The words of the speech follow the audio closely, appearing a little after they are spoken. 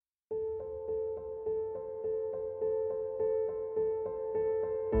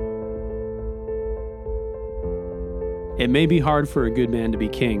It may be hard for a good man to be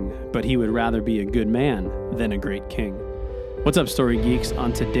king, but he would rather be a good man than a great king. What's up, Story Geeks?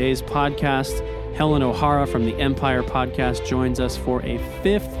 On today's podcast, Helen O'Hara from the Empire Podcast joins us for a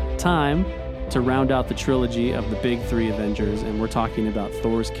fifth time to round out the trilogy of the big three Avengers, and we're talking about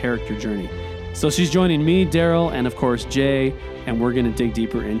Thor's character journey. So she's joining me, Daryl, and of course Jay, and we're going to dig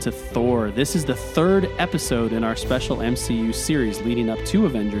deeper into Thor. This is the third episode in our special MCU series leading up to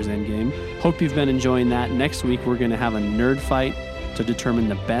Avengers Endgame. Hope you've been enjoying that. Next week we're going to have a nerd fight to determine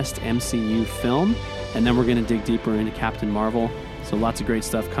the best MCU film, and then we're going to dig deeper into Captain Marvel. So lots of great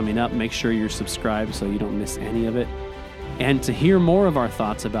stuff coming up. Make sure you're subscribed so you don't miss any of it. And to hear more of our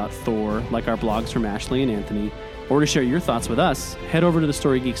thoughts about Thor, like our blogs from Ashley and Anthony, or to share your thoughts with us, head over to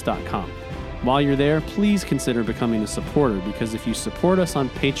thestorygeeks.com. While you're there, please consider becoming a supporter, because if you support us on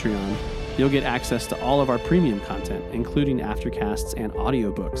Patreon, you'll get access to all of our premium content, including aftercasts and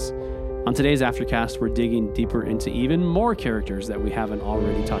audiobooks. On today's aftercast, we're digging deeper into even more characters that we haven't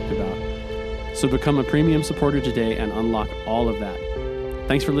already talked about. So become a premium supporter today and unlock all of that.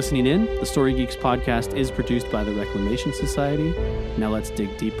 Thanks for listening in. The Story Geeks podcast is produced by the Reclamation Society. Now let's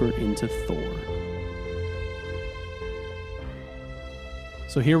dig deeper into Thor.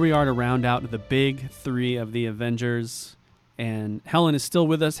 So here we are to round out the big three of the Avengers, and Helen is still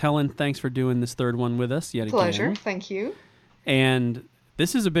with us. Helen, thanks for doing this third one with us yet again. Pleasure, thank you. And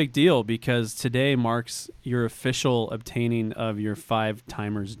this is a big deal because today marks your official obtaining of your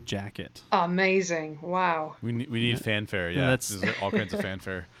 5-timers jacket. Amazing, wow. We need fanfare, yeah. There's all kinds of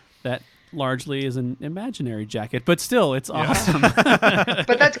fanfare. That largely is an imaginary jacket, but still, it's awesome.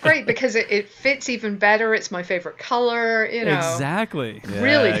 But that's great because it fits even better. It's my favorite color, you know. Exactly.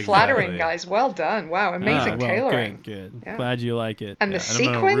 Really flattering, guys. Well done. Wow, amazing tailoring. Good. Yeah. Glad you like it. And the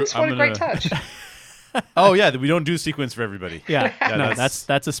sequins, what a great touch. Oh, yeah, we don't do sequins for everybody. Yeah, no,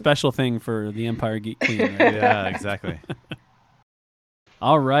 that's a special thing for the Empire Geek Queen. Right? Yeah, exactly.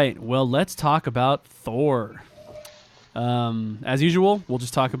 All right, well, let's talk about Thor. As usual, we'll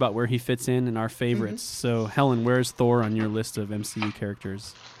just talk about where he fits in our favorites. Mm-hmm. So, Helen, where's Thor on your list of MCU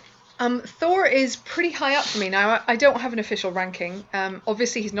characters? Thor is pretty high up for me. Now, I don't have an official ranking.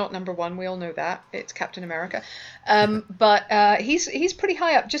 Obviously, he's not number one. We all know that. It's Captain America. But he's pretty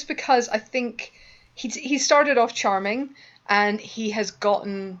high up just because I think he started off charming and he has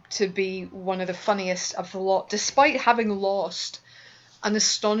gotten to be one of the funniest of the lot, despite having lost an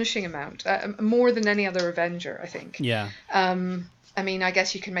astonishing amount, more than any other Avenger, I think. Yeah. I mean, I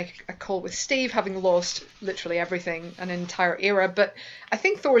guess you can make a call with Steve having lost literally everything, an entire era, but I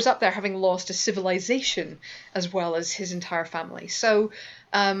think Thor's up there having lost a civilization as well as his entire family. So,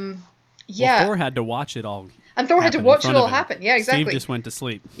 yeah. Well, Thor had to watch it all. And Thor had to watch it all happen. Yeah, exactly. Steve just went to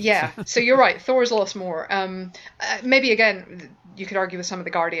sleep. Yeah, so you're right. Thor's lost more. Maybe, again, you could argue with some of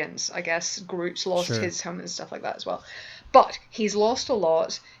the Guardians, I guess. Groot's lost his home and stuff like that as well. But he's lost a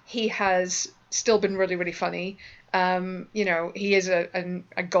lot. He has still been really, really funny. You know, he is a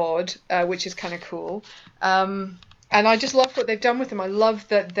god, which is kind of cool. And I just love what they've done with him. I love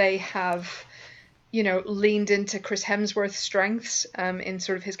that they have, you know, leaned into Chris Hemsworth's strengths in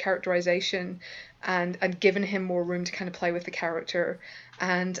sort of his characterization and given him more room to kind of play with the character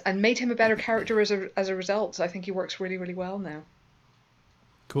and made him a better character as a result. So I think he works really, really well now.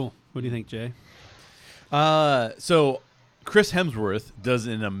 Cool. What do you think, Jay? So Chris Hemsworth does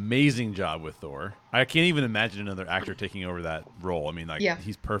an amazing job with Thor. I can't even imagine another actor taking over that role. I mean,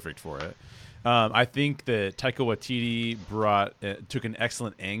 he's perfect for it. I think that Taika Waititi took an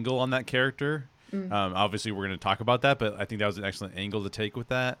excellent angle on that character. Obviously, we're going to talk about that, but I think that was an excellent angle to take with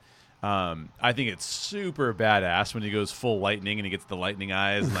that. I think it's super badass when he goes full lightning and he gets the lightning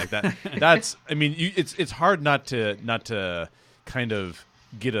eyes and like that. That's, I mean, it's hard not to kind of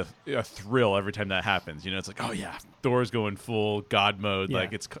get a thrill every time that happens. You know, it's like, oh yeah, Thor's going full god mode. Yeah.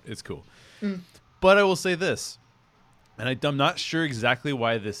 Like it's cool. But I will say this, and I'm not sure exactly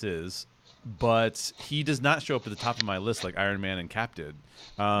why this is, but he does not show up at the top of my list like Iron Man and Cap did.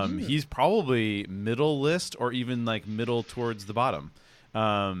 He's probably middle list or even like middle towards the bottom.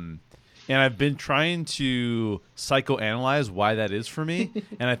 And I've been trying to psychoanalyze why that is for me,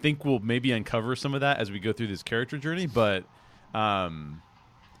 and I think we'll maybe uncover some of that as we go through this character journey, but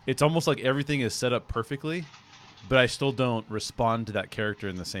it's almost like everything is set up perfectly, but I still don't respond to that character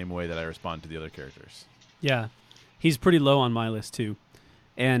in the same way that I respond to the other characters. Yeah, he's pretty low on my list too.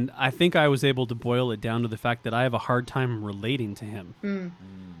 And I think I was able to boil it down to the fact that I have a hard time relating to him.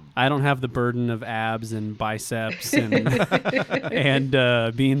 I don't have the burden of abs and biceps and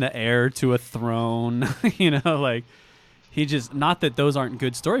and being the heir to a throne. You know, like he just, not that those aren't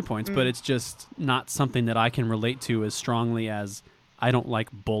good story points, but it's just not something that I can relate to as strongly as I don't like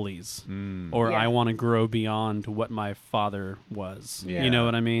bullies, or I want to grow beyond what my father was. Yeah. You know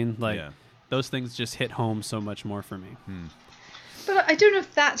what I mean? Like those things just hit home so much more for me. But I don't know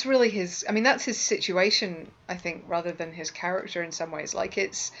if that's really his. I mean, that's his situation, I think, rather than his character in some ways. Like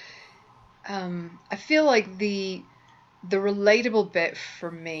it's, I feel like the relatable bit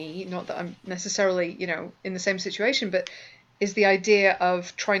for me, not that I'm necessarily, in the same situation, but is the idea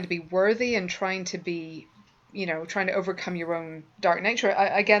of trying to be worthy and trying to be, trying to overcome your own dark nature.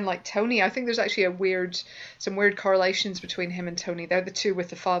 Again, like Tony, I think there's actually some weird correlations between him and Tony. They're the two with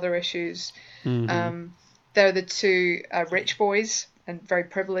the father issues. Mm-hmm. They're the two rich boys and very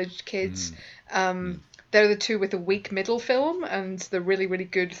privileged kids. They're the two with the weak middle film and the really, really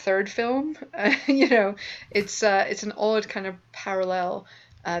good third film. It's an odd kind of parallel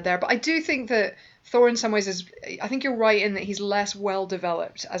there. But I do think that Thor in some ways I think you're right in that he's less well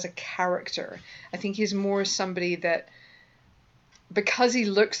developed as a character. I think he's more somebody that, because he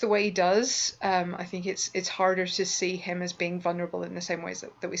looks the way he does, I think it's harder to see him as being vulnerable in the same ways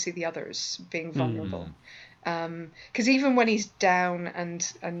that we see the others being vulnerable. Because even when he's down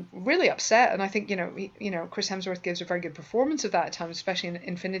and really upset, and I think Chris Hemsworth gives a very good performance of that at times, especially in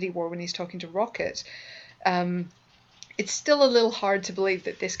Infinity War when he's talking to Rocket. It's still a little hard to believe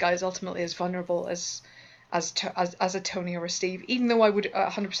that this guy is ultimately as vulnerable as a Tony or a Steve, even though I would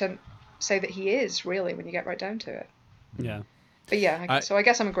 100% say that he is, really, when you get right down to it. Yeah. But yeah, so I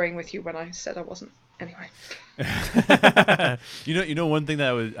guess I'm agreeing with you when I said I wasn't. Anyway. One thing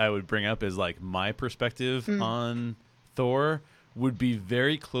that I would bring up is like my perspective on Thor would be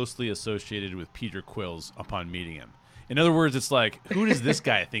very closely associated with Peter Quill's upon meeting him. In other words, it's like, who does this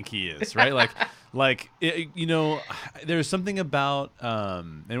guy think he is, right? There's something about,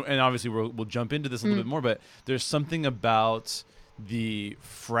 and obviously we'll jump into this a little bit more, but there's something about the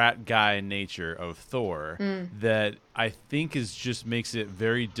frat guy nature of Thor that I think just makes it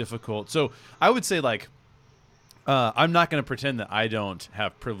very difficult. So I would say I'm not going to pretend that I don't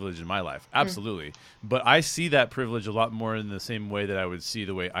have privilege in my life. Absolutely. But I see that privilege a lot more in the same way that I would see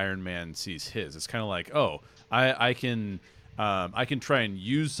the way Iron Man sees his. It's kind of like, I can try and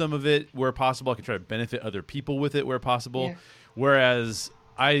use some of it where possible. I can try to benefit other people with it where possible. Yeah. Whereas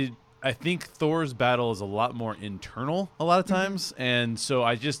I think Thor's battle is a lot more internal a lot of times. And so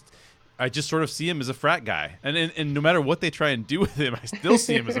I just sort of see him as a frat guy. And no matter what they try and do with him, I still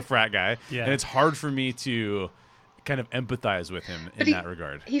see him as a frat guy. Yeah. And it's hard for me to kind of empathize with him in that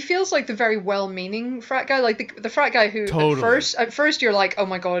regard. He feels like the very well-meaning frat guy, like the frat guy who at first you're like, oh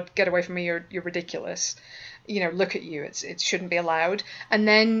my god, get away from me, you're ridiculous. Look at you, it shouldn't be allowed. And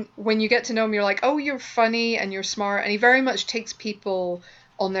then when you get to know him, you're like, oh, you're funny and you're smart. And he very much takes people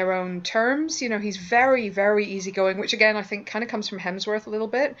on their own terms. He's very, very easygoing, which again, I think kind of comes from Hemsworth a little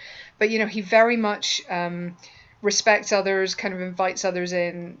bit. But, he very much respects others, kind of invites others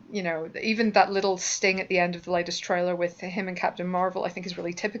in. Even that little sting at the end of the latest trailer with him and Captain Marvel, I think is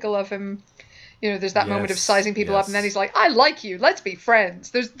really typical of him. There's that moment of sizing people up, and then he's like, I like you, let's be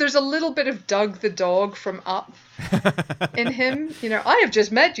friends. There's a little bit of Doug the dog from Up in him. I have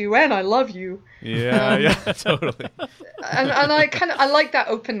just met you and I love you. Yeah, totally. And I like that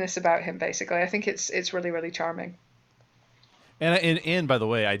openness about him, basically. I think it's really, really charming. And by the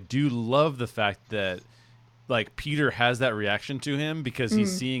way, I do love the fact that Peter has that reaction to him because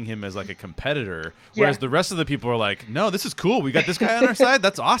he's seeing him as like a competitor, whereas the rest of the people are like, no, this is cool. We got this guy on our side.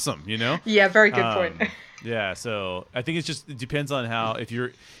 That's awesome. Yeah. Very good point. Yeah. So I think it depends on I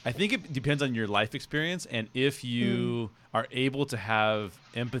think it depends on your life experience. And if you are able to have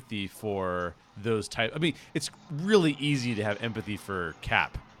empathy for those it's really easy to have empathy for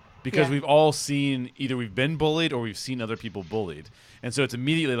Cap because we've all either we've been bullied or we've seen other people bullied. And so it's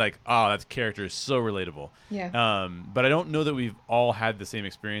immediately like, oh, that character is so relatable. Yeah. But I don't know that we've all had the same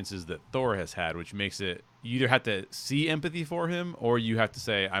experiences that Thor has had, which makes it you either have to see empathy for him or you have to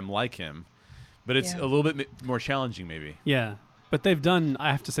say, I'm like him. But it's a little bit more challenging maybe. Yeah. But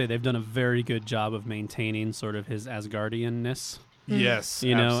I have to say, they've done a very good job of maintaining sort of his Asgardian-ness. Yes.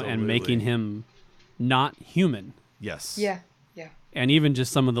 And making him not human. Yes. Yeah. And even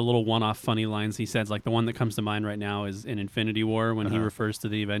just some of the little one-off funny lines he says, like the one that comes to mind right now is in Infinity War when he refers to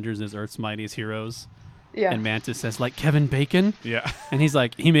the Avengers as Earth's mightiest heroes. Yeah. And Mantis says, like Kevin Bacon? Yeah. And he's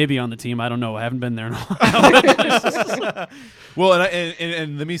like, he may be on the team. I don't know. I haven't been there in a while. Well,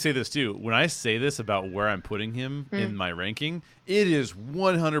 and let me say this too. When I say this about where I'm putting him in my ranking, it is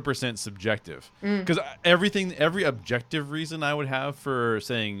 100% subjective. Because every objective reason I would have for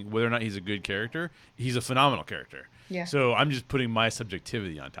saying whether or not he's a good character, he's a phenomenal character. Yeah. So I'm just putting my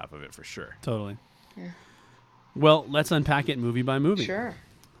subjectivity on top of it for sure. Totally. Yeah. Well, let's unpack it movie by movie. Sure.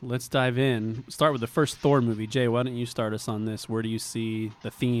 let's dive in. Start with the first Thor movie. Jay, why don't you start us on this? Where do you see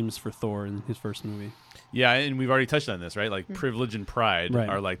the themes for Thor in his first movie? Yeah, and we've already touched on this, right? Like privilege and pride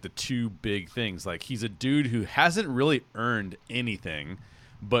are like the two big things. Like he's a dude who hasn't really earned anything,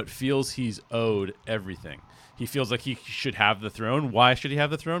 but feels he's owed everything. He feels like he should have the throne. Why should he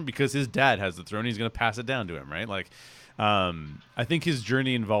have the throne? Because his dad has the throne. He's going to pass it down to him, right? Like, I think his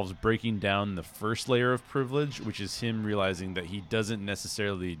journey involves breaking down the first layer of privilege, which is him realizing that he doesn't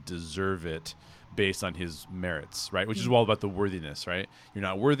necessarily deserve it based on his merits, right? Which is all about the worthiness, right? You're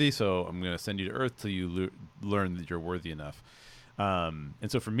not worthy, so I'm going to send you to Earth till you learn that you're worthy enough. And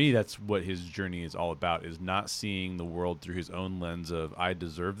so for me, that's what his journey is all about, is not seeing the world through his own lens of I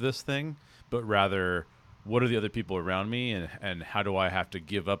deserve this thing, but rather what are the other people around me and how do I have to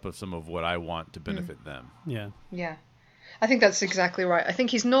give up of some of what I want to benefit them? Yeah. I think that's exactly right. I think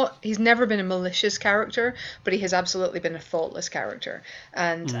he's never been a malicious character, but he has absolutely been a thoughtless character.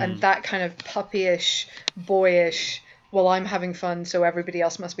 And that kind of puppyish, boyish, well, I'm having fun, so everybody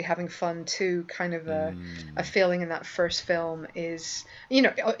else must be having fun too, kind of a feeling in that first film is, in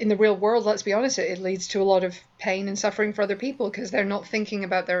the real world, let's be honest, it leads to a lot of pain and suffering for other people because they're not thinking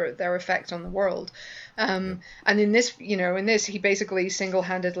about their effect on the world. And in this, he basically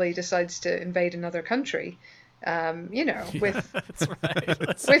single-handedly decides to invade another country. With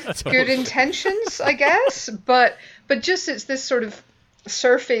good intentions, I guess, but just it's this sort of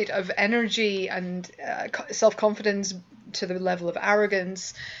surfeit of energy and self-confidence to the level of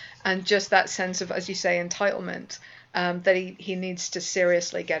arrogance, and just that sense of, as you say, entitlement that he needs to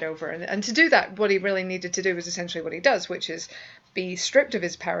seriously get over. And to do that, what he really needed to do was essentially what he does, which is be stripped of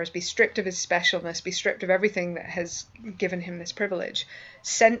his powers, be stripped of his specialness, be stripped of everything that has given him this privilege,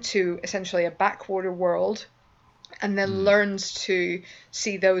 sent to essentially a backwater world, and then learns to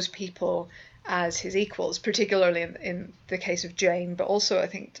see those people as his equals, particularly in the case of Jane, but also I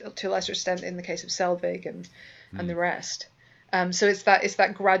think to a lesser extent in the case of Selvig and the rest. So it's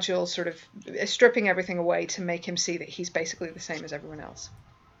that gradual sort of stripping everything away to make him see that he's basically the same as everyone else.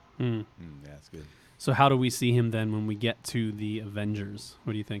 Yeah, that's good. So how do we see him then when we get to the Avengers?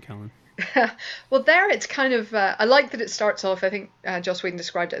 What do you think, Helen? Well, there it's kind of I like that it starts off. I think Joss Whedon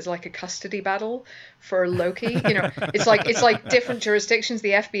described it as like a custody battle for Loki. It's like different jurisdictions,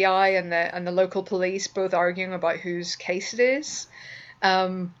 the FBI and the local police, both arguing about whose case it is.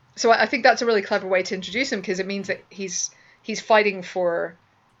 So I think that's a really clever way to introduce him, because it means that he's fighting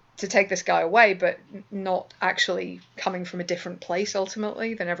to take this guy away, but not actually coming from a different place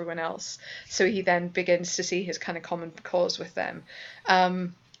ultimately than everyone else. So he then begins to see his kind of common cause with them.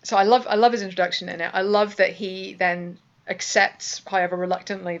 So I love his introduction in it. I love that he then accepts, however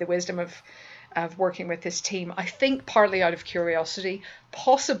reluctantly, the wisdom of working with his team. I think partly out of curiosity,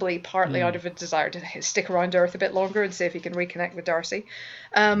 possibly partly out of a desire to stick around Earth a bit longer and see if he can reconnect with Darcy.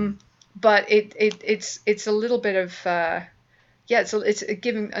 But it's a little bit of it's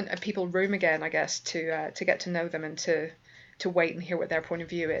giving people room again, I guess, to get to know them and to wait and hear what their point of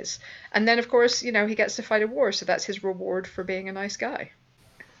view is. And then of course, he gets to fight a war, so that's his reward for being a nice guy.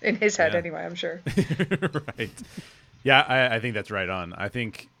 In his head, anyway, I'm sure. Right. Yeah, I think that's right on. I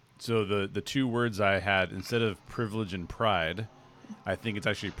think, so the two words I had, instead of privilege and pride, I think it's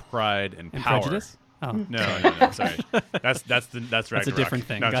actually pride and power. Prejudice? Oh. No, sorry. That's That's a different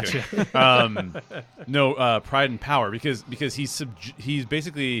thing. No, gotcha. Pride and power, because he's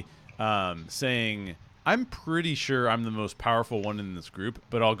basically saying, I'm pretty sure I'm the most powerful one in this group,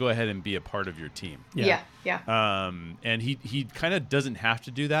 but I'll go ahead and be a part of your team. Yeah. And he kind of doesn't have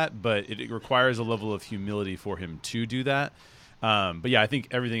to do that, but it requires a level of humility for him to do that. But yeah, I think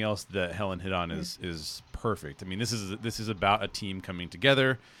everything else that Helen hit on is perfect. I mean, this is about a team coming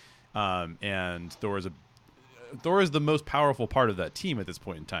together, and Thor is the most powerful part of that team at this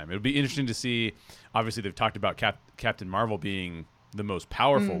point in time. It'll be interesting to see. Obviously, they've talked about Captain Marvel being the most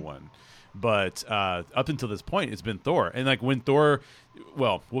powerful one. But up until this point, it's been Thor. And like when Thor,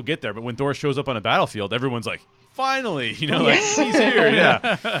 well, we'll get there, but when Thor shows up on a battlefield, everyone's like, finally, like he's here.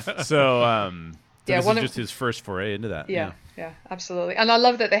 Yeah. So this is just his first foray into that. Yeah, absolutely. And I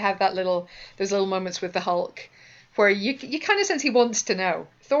love that they have those little moments with the Hulk where you kind of sense he wants to know.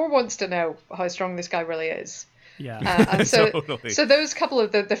 Thor wants to know how strong this guy really is. Yeah. And so, Totally. So those couple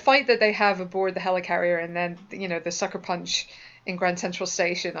of the fight that they have aboard the helicarrier, and then the sucker punch in Grand Central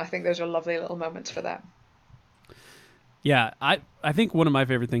Station, I think those are lovely little moments for that. Yeah, I think one of my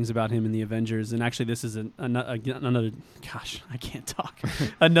favorite things about him in the Avengers, and actually this is another, gosh, I can't talk,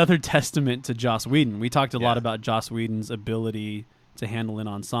 another testament to Joss Whedon. We talked a lot about Joss Whedon's ability to handle an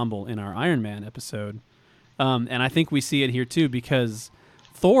ensemble in our Iron Man episode. And I think we see it here too, because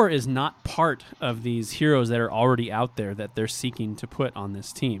Thor is not part of these heroes that are already out there that they're seeking to put on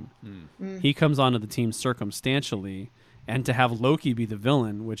this team. He comes onto the team circumstantially, and to have Loki be the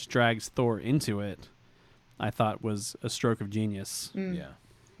villain, which drags Thor into it, I thought was a stroke of genius.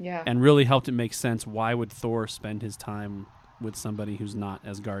 Yeah. And really helped it make sense. Why would Thor spend his time with somebody who's not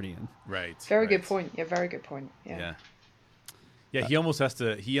Asgardian? Right. Very good point. Yeah, very good point. Yeah. Yeah, he almost has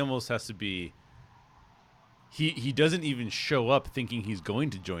to be he doesn't even show up thinking he's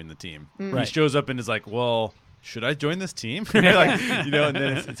going to join the team. Right. He shows up and is like, "Well, should I join this team?" Like, and then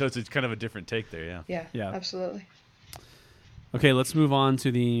it's kind of a different take there, Yeah, absolutely. Okay, let's move on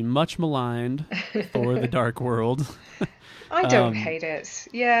to the much maligned Thor: The Dark World. I don't hate it.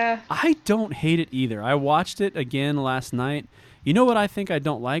 Yeah. I don't hate it either. I watched it again last night. You know what I think I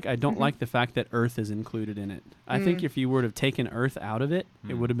don't like? I don't like the fact that Earth is included in it. I think if you would have taken Earth out of it,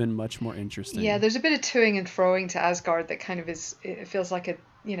 it would have been much more interesting. Yeah, there's a bit of toing and froing to Asgard that kind of it feels like it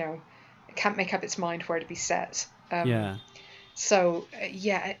can't make up its mind where to be set. So,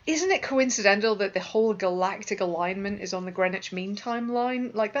 isn't it coincidental that the whole galactic alignment is on the Greenwich Mean Time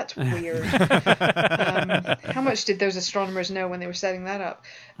line? Like, that's weird. How much did those astronomers know when they were setting that up?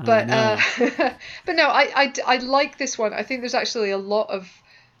 But but no, I like this one. I think there's actually a lot of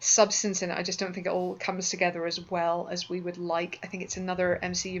substance in it. I just don't think it all comes together as well as we would like. I think it's another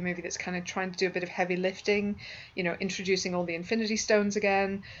MCU movie that's kind of trying to do a bit of heavy lifting, introducing all the Infinity Stones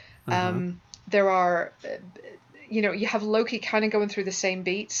again. There are... you have Loki kind of going through the same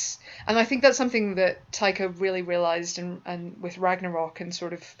beats. And I think that's something that Taika really realized and with Ragnarok and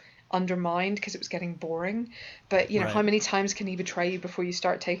sort of undermined because it was getting boring. But, how many times can he betray you before you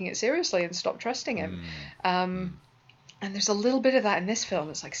start taking it seriously and stop trusting him? And there's a little bit of that in this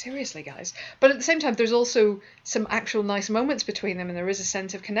film. It's like, seriously, guys. But at the same time, there's also some actual nice moments between them, and there is a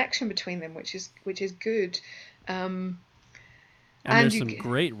sense of connection between them, which is good. And there's some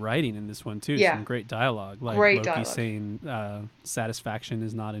great writing in this one, too. Yeah. Some great dialogue. Like great Loki dialogue. saying, satisfaction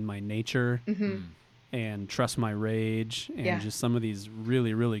is not in my nature, and trust my rage, and just some of these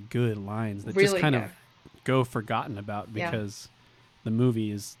really, really good lines that just kind of go forgotten about because the movie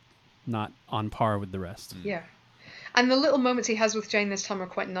is not on par with the rest. Yeah. And the little moments he has with Jane this time are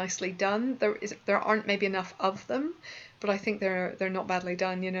quite nicely done. There aren't maybe enough of them, but I think they're not badly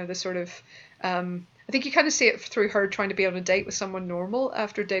done. The sort of... I think you kind of see it through her trying to be on a date with someone normal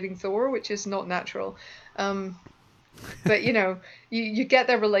after dating Thor, which is not natural. But, you get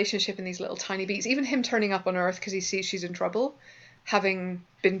their relationship in these little tiny beats. Even him turning up on Earth because he sees she's in trouble, having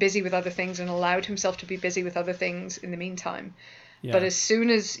been busy with other things and allowed himself to be busy with other things in the meantime. Yeah. But as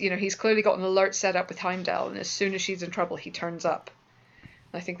soon as, he's clearly got an alert set up with Heimdall, and as soon as she's in trouble, he turns up.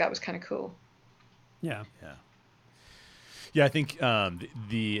 And I think that was kind of cool. Yeah. Yeah, I think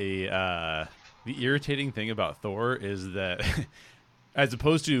the irritating thing about Thor is that, as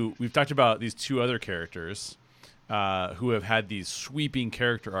opposed to, we've talked about these two other characters who have had these sweeping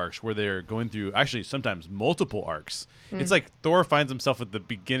character arcs where they're going through, actually sometimes multiple arcs. It's like Thor finds himself at the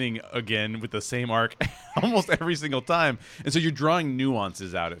beginning again with the same arc almost every single time. And so you're drawing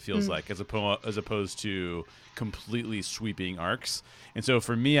nuances out, it feels like, as opposed to completely sweeping arcs. And so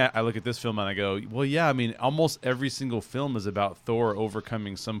for me, I look at this film and I go, well, yeah, I mean, almost every single film is about Thor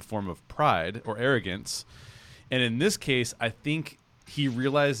overcoming some form of pride or arrogance. And in this case, I think he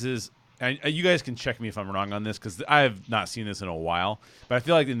realizes, and you guys can check me if I'm wrong on this because I have not seen this in a while, but I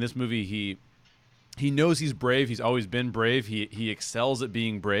feel like in this movie, he knows he's brave. He's always been brave. He excels at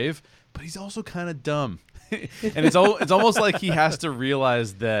being brave, but he's also kind of dumb. And it's almost like he has to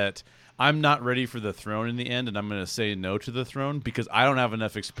realize that I'm not ready for the throne in the end, and I'm going to say no to the throne because I don't have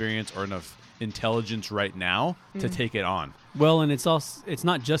enough experience or enough intelligence right now to take it on. Well, and it's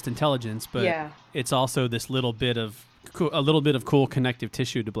not just intelligence, but it's also this little bit of cool connective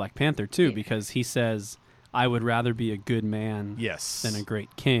tissue to Black Panther too, because he says, "I would rather be a good man than a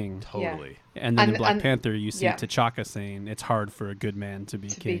great king." Totally. Yeah. And then in Black Panther, you see T'Chaka saying, "It's hard for a good man to be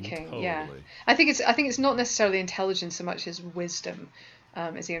king." Totally. Yeah, I think it's not necessarily intelligence so much as wisdom.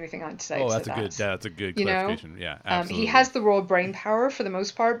 Is the only thing I'd say. Oh, that's a good clarification. Yeah, absolutely. He has the raw brain power for the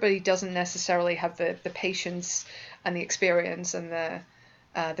most part, but he doesn't necessarily have the patience and the experience and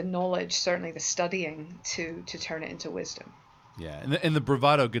the knowledge, certainly the studying to turn it into wisdom. Yeah, and the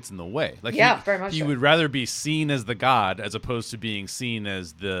bravado gets in the way. Like very much. He would rather be seen as the god as opposed to being seen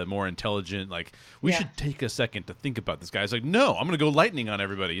as the more intelligent. Like we should take a second to think about this guy. It's like, no, I'm going to go lightning on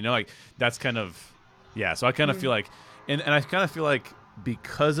everybody. Like that's kind of So I kind of feel like, and I kind of feel like.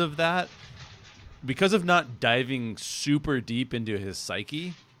 Because of that, because of not diving super deep into his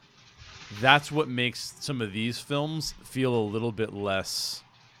psyche, that's what makes some of these films feel a little bit less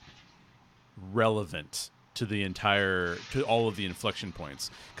relevant to all of the inflection points,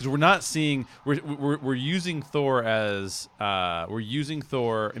 because we're not seeing we're using Thor as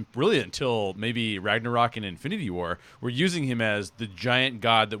and really until maybe Ragnarok and Infinity War, we're using him as the giant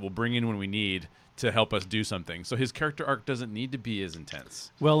god that we'll bring in when we need to help us do something. So his character arc doesn't need to be as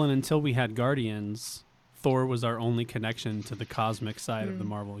intense. Well, and until we had Guardians, Thor was our only connection to the cosmic side of the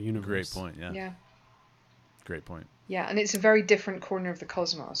Marvel universe. Great point. Yeah. Great point. Yeah, and it's a very different corner of the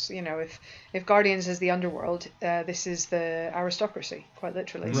cosmos. You know, if Guardians is the underworld, this is the aristocracy, quite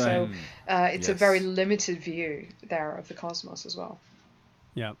literally. Right. So it's a very limited view there of the cosmos as well.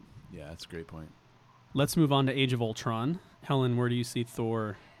 Yeah. Yeah, that's a great point. Let's move on to Age of Ultron. Helen, where do you see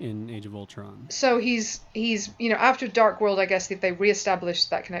Thor in Age of Ultron? So he's after Dark World, I guess, if they reestablished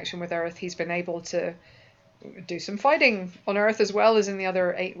that connection with Earth, he's been able to do some fighting on Earth as well as in the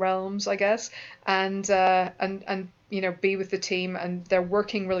other 8 realms, I guess, and be with the team, and they're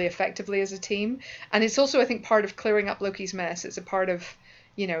working really effectively as a team. And it's also, I think, part of clearing up Loki's mess. It's a part of,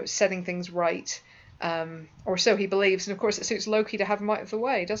 setting things right, or so he believes. And of course, it suits Loki to have him out of the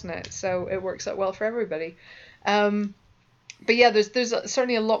way, doesn't it? So it works out well for everybody. But yeah, there's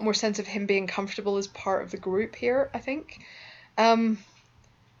certainly a lot more sense of him being comfortable as part of the group here, I think. What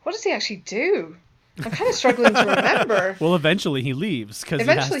does he actually do? I'm kind of struggling to remember. Well, eventually he leaves because he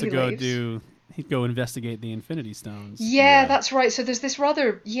has to go investigate the Infinity Stones. Yeah, that's right. So there's this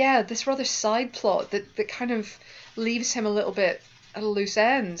rather side plot that kind of leaves him a little bit at a loose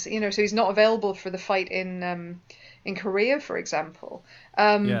end. So he's not available for the fight in Korea, for example.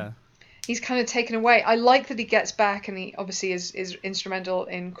 He's kind of taken away. I like that he gets back, and he obviously is instrumental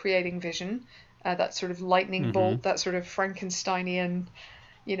in creating Vision, that sort of lightning bolt, that sort of Frankensteinian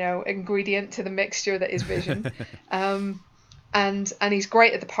ingredient to the mixture that is Vision. And he's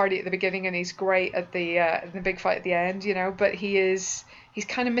great at the party at the beginning, and he's great at the big fight at the end, but he's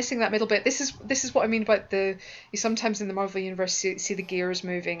kind of missing that middle bit. This is what I mean about you sometimes in the Marvel universe see the gears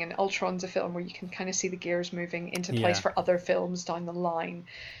moving, and Ultron's a film where you can kind of see the gears moving into place for other films down the line.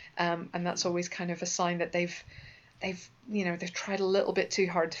 And that's always kind of a sign that they've tried a little bit too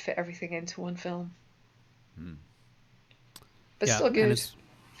hard to fit everything into one film. But still good.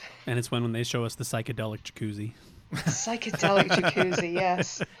 And it's when they show us the psychedelic jacuzzi. Psychedelic jacuzzi,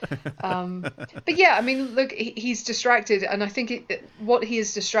 yes. But yeah, I mean, look, he's distracted, and I think what he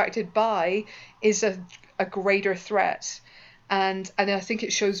is distracted by is a greater threat. And I think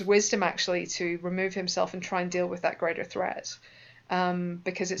it shows wisdom, actually, to remove himself and try and deal with that greater threat.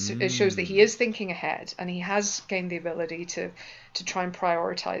 Because it shows that he is thinking ahead, and he has gained the ability to try and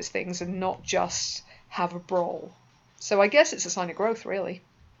prioritize things and not just have a brawl. So I guess it's a sign of growth, really.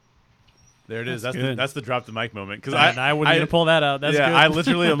 There it is. That's the drop the mic moment. Because I wouldn't even pull that out. That's good. I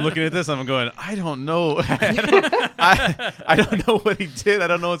literally am looking at this. I'm going, I don't know. I don't know what he did. I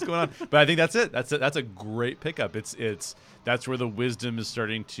don't know what's going on. But I think that's it. That's a great pickup. That's where the wisdom is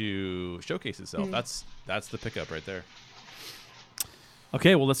starting to showcase itself. That's the pickup right there.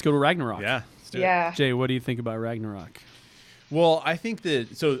 Okay, well, let's go to Ragnarok. Yeah, let's do it. Jay, what do you think about Ragnarok? Well, I think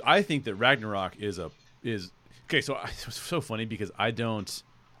that Ragnarok is okay. So it's so funny because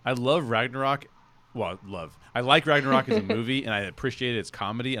I love Ragnarok. Well, I like Ragnarok as a movie, and I appreciate its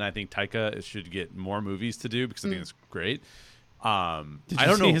comedy, and I think Taika should get more movies to do because I think it's great. Did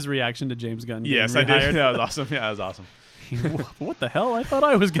you see his reaction to James Gunn? Yes, I did. That was awesome. Yeah, that was awesome. What the hell? I thought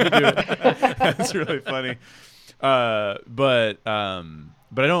I was going to do it. That's really funny. But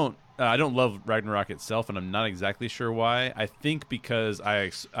I don't love Ragnarok itself, and I'm not exactly sure why. I think because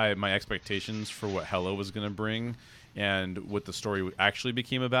my expectations for what Hela was going to bring and what the story actually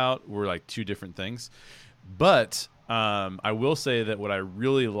became about were like two different things. But I will say that what I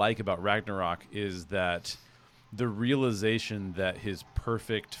really like about Ragnarok is that the realization that his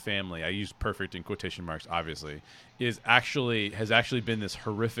perfect family, I use perfect in quotation marks, obviously, has actually been this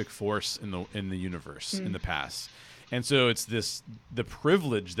horrific force in the universe in the past. And so it's the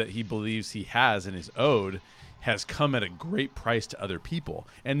privilege that he believes he has and is owed has come at a great price to other people.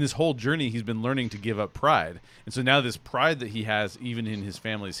 And this whole journey, he's been learning to give up pride. And so now this pride that he has, even in his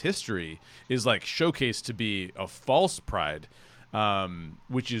family's history, is like showcased to be a false pride,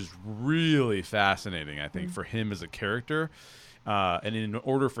 which is really fascinating, I think, for him as a character. And in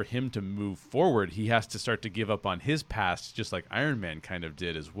order for him to move forward, he has to start to give up on his past, just like Iron Man kind of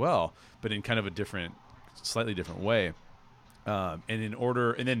did as well, but in kind of a slightly different way. And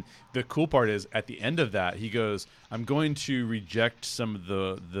then the cool part is at the end of that, he goes, I'm going to reject some of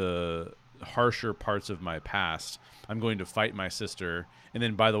the harsher parts of my past. I'm going to fight my sister. And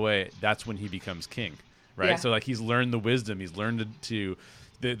then, by the way, that's when he becomes king, right? Yeah. So like he's learned the wisdom. He's learned to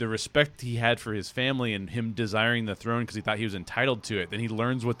the respect he had for his family and him desiring the throne because he thought he was entitled to it. Then he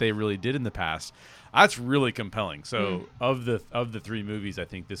learns what they really did in the past. That's really compelling. So of the 3 movies, I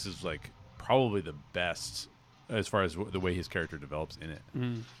think this is like probably the best as far as the way his character develops in it.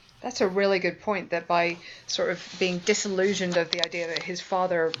 That's a really good point, that by sort of being disillusioned of the idea that his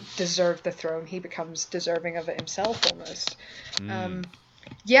father deserved the throne, he becomes deserving of it himself almost.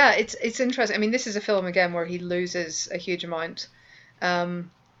 Yeah, it's interesting. I mean, this is a film, again, where he loses a huge amount and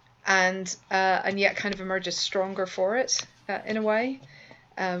yet kind of emerges stronger for it in a way.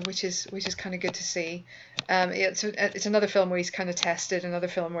 Which is kind of good to see. It's another film where he's kind of tested, another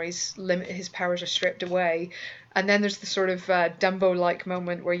film where his powers are stripped away, and then there's the sort of Dumbo-like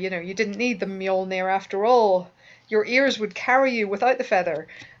moment where you didn't need the Mjolnir after all. Your ears would carry you without the feather.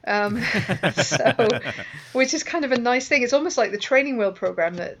 Which is kind of a nice thing. It's almost like the training wheel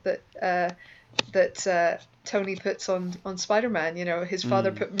program that Tony puts on Spider-Man. His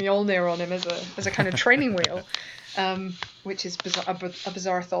father put Mjolnir on him as a kind of training wheel. Which is a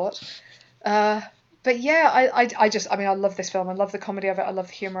bizarre thought. But yeah, I love this film. I love the comedy of it. I love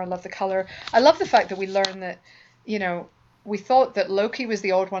the humor. I love the color. I love the fact that we learn that, we thought that Loki was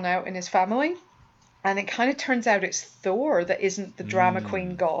the odd one out in his family, and it kind of turns out it's Thor that isn't the drama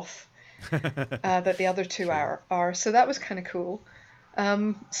queen goth that the other two are. So that was kind of cool.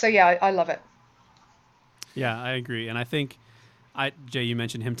 So yeah, I love it. Yeah, I agree. And I think, Jay, you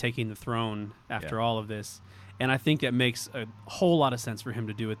mentioned him taking the throne after all of this. And I think that makes a whole lot of sense for him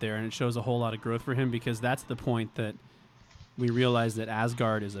to do it there, and it shows a whole lot of growth for him, because that's the point that we realize that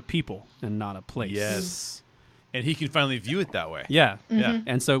Asgard is a people and not a place. Yes. And he can finally view it that way. Yeah. Yeah.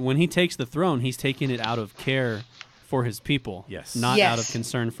 And so when he takes the throne, he's taking it out of care for his people. Yes. Not out of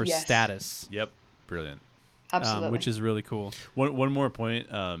concern for status. Yep. Brilliant. Absolutely. Which is really cool. One more point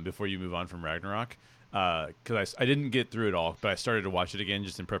before you move on from Ragnarok, because I didn't get through it all, but I started to watch it again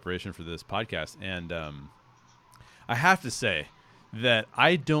just in preparation for this podcast, and I have to say that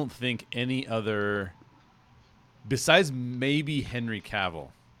I don't think any other, besides maybe Henry Cavill,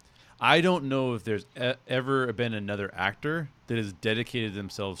 I don't know if there's ever been another actor that has dedicated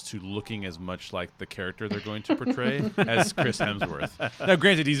themselves to looking as much like the character they're going to portray as Chris Hemsworth. Now,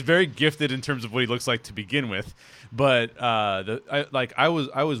 granted, he's very gifted in terms of what he looks like to begin with, but I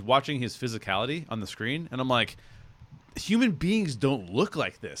was watching his physicality on the screen, and I'm like, human beings don't look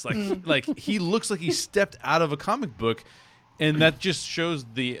like this. Like he looks like he stepped out of a comic book, and that just shows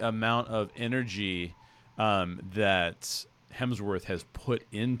the amount of energy that Hemsworth has put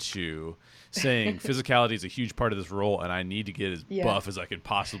into saying physicality is a huge part of this role, and I need to get as buff as I could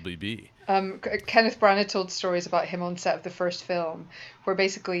possibly be. Kenneth Branagh told stories about him on set of the first film, where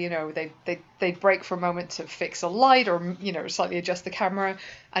basically, they'd break for a moment to fix a light or, slightly adjust the camera,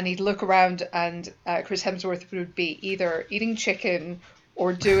 and he'd look around, and Chris Hemsworth would be either eating chicken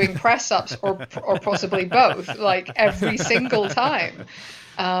or doing press-ups or possibly both, like every single time.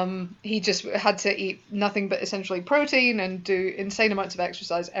 He just had to eat nothing but essentially protein and do insane amounts of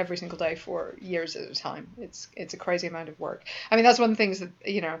exercise every single day for years at a time. It's a crazy amount of work. I mean, that's one of the things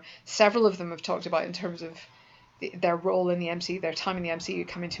that, several of them have talked about in terms of their role in the MCU, their time in the MCU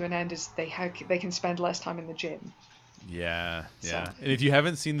coming to an end, is they can spend less time in the gym. Yeah. So. And if you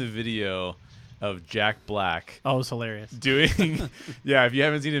haven't seen the video of Jack Black, it's hilarious. If you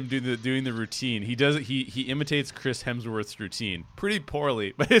haven't seen him doing the routine, he imitates Chris Hemsworth's routine pretty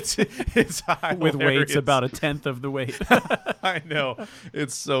poorly, but it's with weights about a tenth of the weight. I know,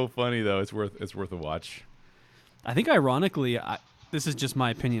 it's so funny though. It's worth a watch. I think ironically, this is just my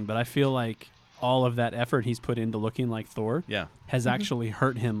opinion, but I feel like all of that effort he's put into looking like Thor has actually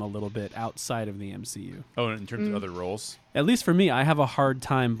hurt him a little bit outside of the MCU. Oh, in terms of other roles? At least for me, I have a hard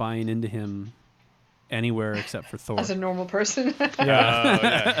time buying into him anywhere except for Thor. As a normal person.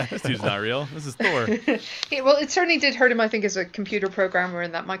 This dude's not real. This is Thor. Well, it certainly did hurt him, I think, as a computer programmer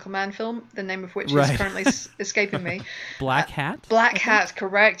in that Michael Mann film, the name of which is currently escaping me. Black Hat? Black Hat,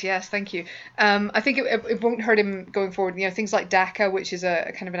 correct. Yes, thank you. I think it won't hurt him going forward. Things like Daka, which is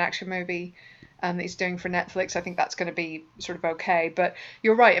a kind of an action movie that he's doing for Netflix. I think that's going to be sort of okay. But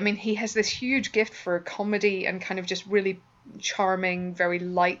you're right. I mean, he has this huge gift for comedy and kind of just really charming, very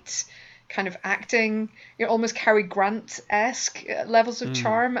light kind of acting, almost Cary Grant-esque levels of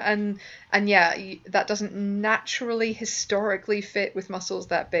charm, and that doesn't naturally historically fit with muscles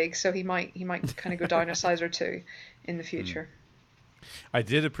that big, so he might kind of go down a size or two in the future. I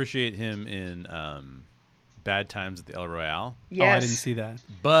did appreciate him in Bad Times at the El Royale. Yes. Oh, I didn't see that,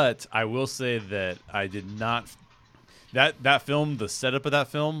 but I will say that I did not. That film, the setup of that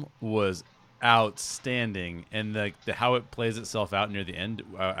film was outstanding, and the how it plays itself out near the end,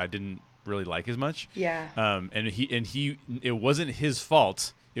 I didn't really like as much. Yeah. And he it wasn't his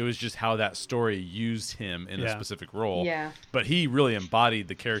fault. It was just how that story used him in a specific role. Yeah. But he really embodied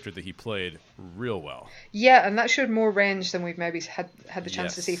the character that he played real well. Yeah, and that showed more range than we've maybe had the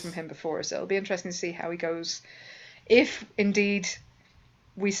chance to see from him before. So it'll be interesting to see how he goes. If indeed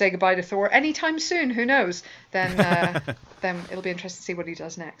we say goodbye to Thor anytime soon, who knows? Then then it'll be interesting to see what he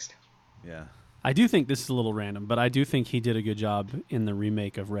does next. Yeah. I do think this is a little random, but I do think he did a good job in the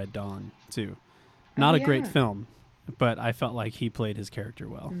remake of Red Dawn too. Not a great film, but I felt like he played his character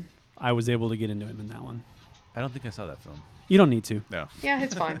well. I was able to get into him in that one. I don't think I saw that film. You don't need to. No. Yeah,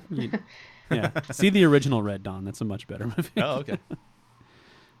 it's fine. Yeah. See the original Red Dawn. That's a much better movie. Oh, okay.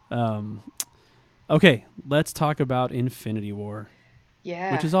 Okay, let's talk about Infinity War.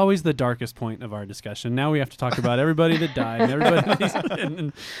 Yeah. Which is always the darkest point of our discussion. Now we have to talk about everybody that died and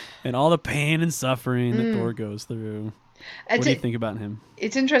everybody and all the pain and suffering that Thor goes through. What do you think about him?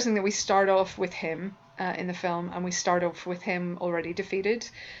 It's interesting that we start off with him in the film, and we start off with him already defeated.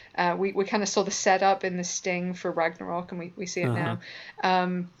 We kind of saw the setup in the Sting for Ragnarok, and we see it now.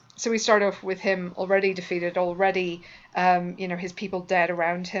 So we start off with him already defeated, already, his people dead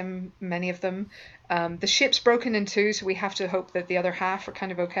around him, many of them. The ship's broken in two, so we have to hope that the other half are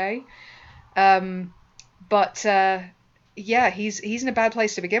kind of okay. He's in a bad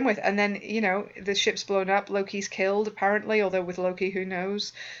place to begin with. And then, the ship's blown up. Loki's killed, apparently, although with Loki, who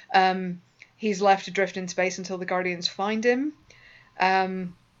knows? He's left adrift in space until the Guardians find him.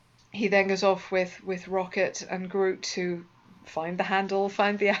 He then goes off with Rocket and Groot to find the handle,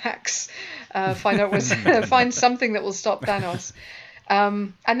 find the axe, find something that will stop Thanos.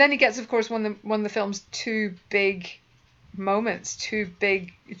 And then he gets, of course, one of the film's two big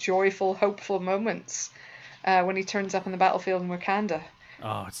joyful, hopeful moments when he turns up on the battlefield in Wakanda.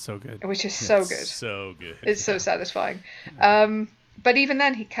 Oh, it's so good. Which is so good. So good. It's so satisfying. But even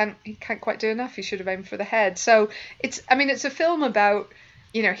then, he can't quite do enough. He should have aimed for the head. So it's a film about,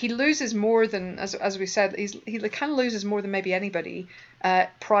 he loses more than, as we said, he kind of loses more than maybe anybody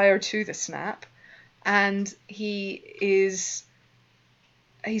prior to the snap, and he's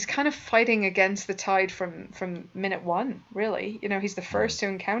kind of fighting against the tide from minute one, really. He's the first to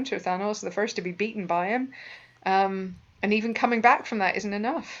encounter Thanos, the first to be beaten by him, and even coming back from that isn't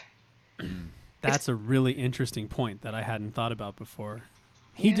enough. That's a really interesting point that I hadn't thought about before.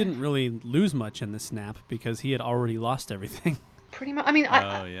 He didn't really lose much in the snap because he had already lost everything. Pretty much.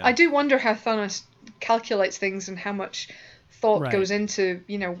 I do wonder how Thanos calculates things and how much thought goes into,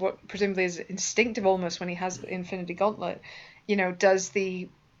 what presumably is instinctive almost when he has the Infinity Gauntlet. Does the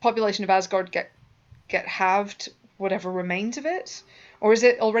population of Asgard get halved, whatever remains of it? Or has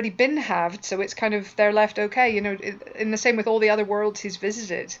it already been halved, so it's kind of, they're left okay? In the same with all the other worlds he's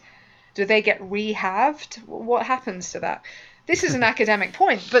visited. Do they get re-halved? What happens to that? This is an academic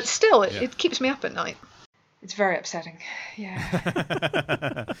point, but still, it keeps me up at night. It's very upsetting.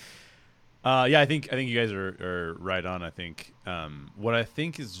 Yeah. I think you guys are right on. I think what I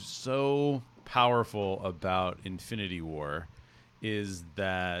think is so powerful about Infinity War is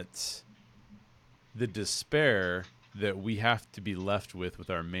that the despair that we have to be left with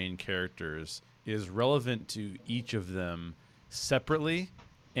our main characters is relevant to each of them separately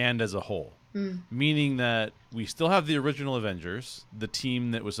and as a whole. Meaning that we still have the original Avengers, the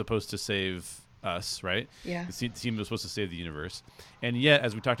team that was supposed to save us, right? Yeah. The team that was supposed to save the universe. And yet,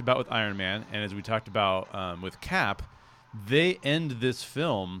 as we talked about with Iron Man and as we talked about with Cap, they end this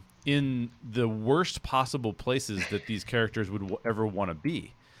film in the worst possible places that these characters would ever want to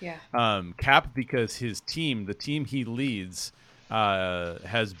be. Yeah. Cap, because his team, the team he leads,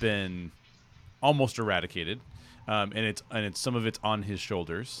 has been almost eradicated, and it's some of it's on his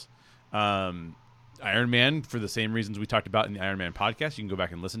shoulders. Iron Man, for the same reasons we talked about in the Iron Man podcast, you can go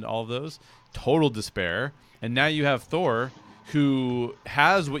back and listen to all of those. Total despair. And now you have Thor, who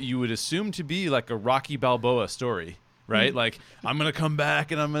has what you would assume to be like a Rocky Balboa story, right? Like, I'm going to come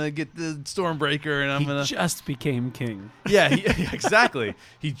back and I'm going to get the Stormbreaker and He just became king. Yeah, exactly.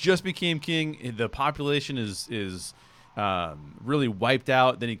 He just became king. The population is really wiped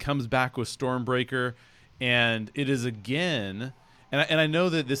out. Then he comes back with Stormbreaker, and it is again... And I know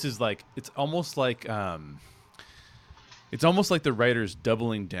that this is like, it's almost like the writer's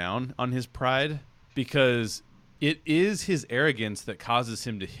doubling down on his pride, because it is his arrogance that causes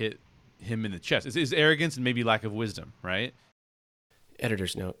him to hit him in the chest. It's his arrogance and maybe lack of wisdom, right?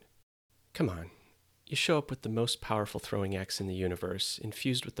 Editor's note. Come on. You show up with the most powerful throwing axe in the universe,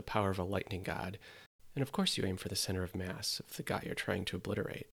 infused with the power of a lightning god, and of course you aim for the center of mass of the guy you're trying to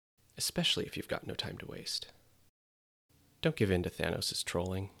obliterate, especially if you've got no time to waste. Don't give in to Thanos'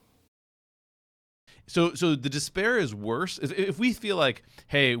 trolling. So the despair is worse. If we feel like,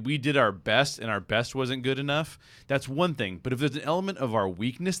 hey, we did our best and our best wasn't good enough, that's one thing. But if there's an element of our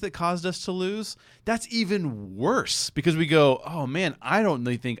weakness that caused us to lose, that's even worse, because we go, oh man, I don't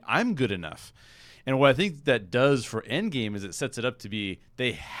really think I'm good enough. And what I think that does for Endgame is it sets it up to be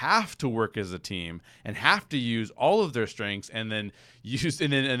they have to work as a team and have to use all of their strengths and then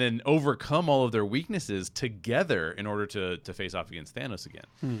overcome all of their weaknesses together in order to face off against Thanos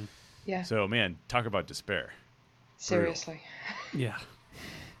again. Yeah. So man, talk about despair. Seriously. Yeah.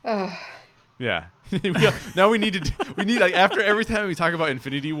 Yeah. Now we need like, after every time we talk about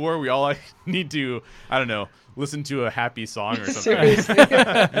Infinity War, we all like need to, I don't know, listen to a happy song or something.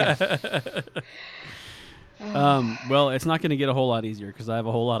 Well, it's not going to get a whole lot easier because I have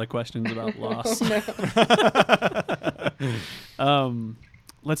a whole lot of questions about loss.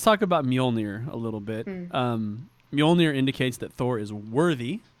 Let's talk about Mjolnir a little bit. Mjolnir indicates that Thor is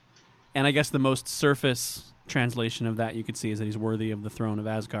worthy, and I guess the most surface translation of that you could see is that he's worthy of the throne of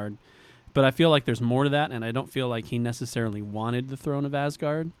Asgard. But I feel like there's more to that, and I don't feel like he necessarily wanted the throne of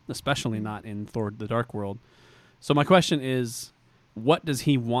Asgard, especially not in Thor: The Dark World. So my question is, what does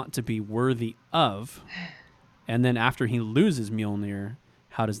he want to be worthy of? And then after he loses Mjolnir,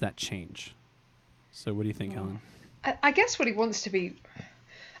 how does that change? So what do you think, Helen? I guess what he wants to be...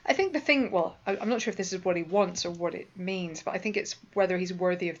 I think the thing... Well, I'm not sure if this is what he wants or what it means, but I think it's whether he's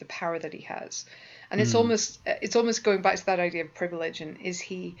worthy of the power that he has. And it's almost going back to that idea of privilege, and is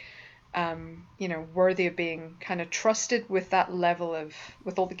he... worthy of being kind of trusted with that level of,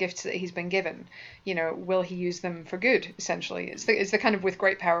 with all the gifts that he's been given, will he use them for good? Essentially, it's the kind of, with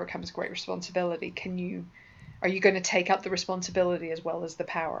great power comes great responsibility. Are you going to take up the responsibility as well as the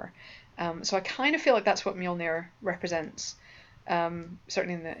power? So I kind of feel like that's what Mjolnir represents.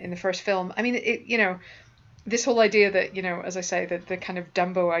 Certainly in the first film. I mean, this whole idea that, as I say, that the kind of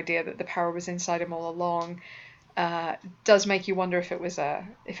Dumbo idea that the power was inside him all along. Does make you wonder if it was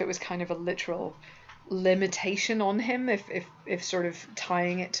kind of a literal limitation on him, if sort of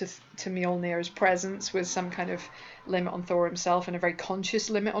tying it to Mjolnir's presence was some kind of limit on Thor himself and a very conscious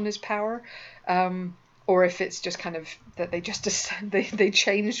limit on his power, or if it's just kind of that they just they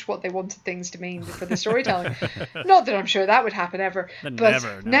changed what they wanted things to mean for the storytelling. Not that I'm sure that would happen ever,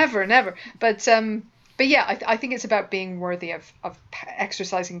 never. But yeah, I think it's about being worthy of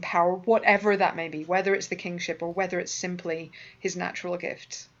exercising power, whatever that may be, whether it's the kingship or whether it's simply his natural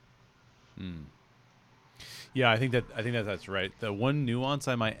gifts. Yeah, I think that's right. The one nuance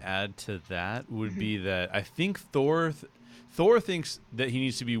I might add to that would be that I think Thor thinks that he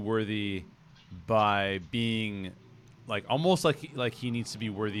needs to be worthy by being almost like he needs to be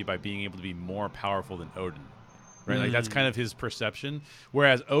worthy by being able to be more powerful than Odin. Right, like that's kind of his perception.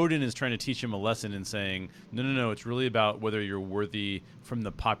 Whereas Odin is trying to teach him a lesson and saying, no, it's really about whether you're worthy from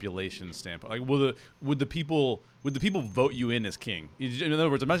the population standpoint. Like, would the people vote you in as king? In other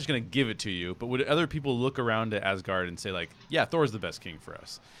words, I'm not just going to give it to you, but would other people look around at Asgard and say, like, yeah, Thor's the best king for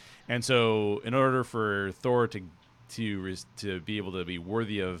us? And so, in order for Thor to be able to be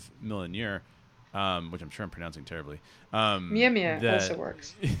worthy of Mjolnir, which I'm sure I'm pronouncing terribly. Mjolnir also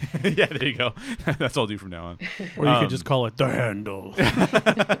works. Yeah, there you go. That's all I'll do from now on. Or you could just call it the handle.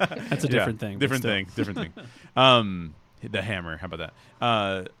 That's a different thing. Different thing. The hammer. How about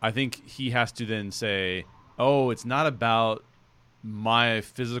that? I think he has to then say, oh, it's not about my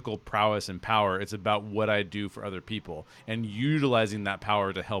physical prowess and power. It's about what I do for other people and utilizing that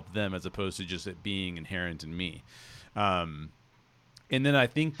power to help them as opposed to just it being inherent in me. And then I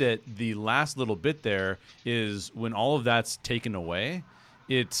think that the last little bit there is when all of that's taken away,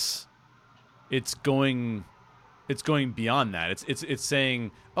 it's going beyond that. It's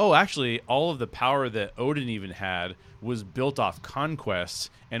saying, oh, actually, all of the power that Odin even had was built off conquest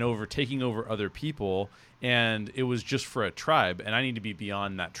and taking over other people, and it was just for a tribe, and I need to be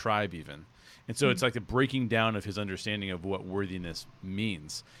beyond that tribe even. And so it's like the breaking down of his understanding of what worthiness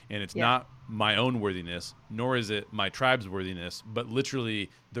means. And it's not my own worthiness, nor is it my tribe's worthiness, but literally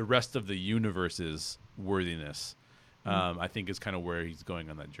the rest of the universe's worthiness, I think is kind of where he's going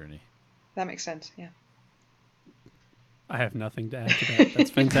on that journey. That makes sense, yeah. I have nothing to add to that.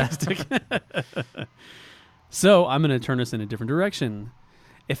 That's fantastic. So I'm going to turn us in a different direction.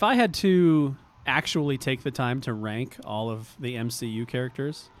 If I had to actually take the time to rank all of the MCU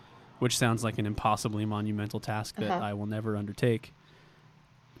characters, which sounds like an impossibly monumental task that I will never undertake,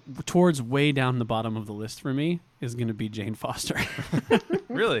 towards way down the bottom of the list for me is going to be Jane Foster.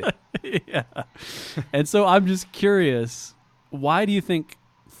 Really? Yeah. And so I'm just curious, why do you think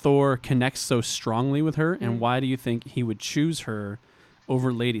Thor connects so strongly with her, and why do you think he would choose her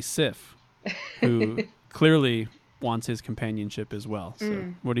over Lady Sif, who clearly wants his companionship as well?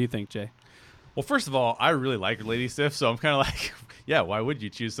 So what do you think, Jay? Well, first of all, I really like Lady Sif, so I'm kind of like, yeah, why would you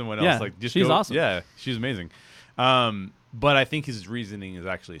choose someone else? Yeah, Like, just she's go, awesome. Yeah, she's amazing. But I think his reasoning is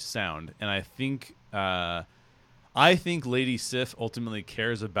actually sound, and I think Lady Sif ultimately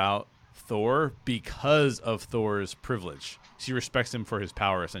cares about Thor because of Thor's privilege. She respects him for his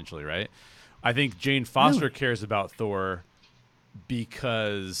power, essentially, right? I think Jane Foster cares about Thor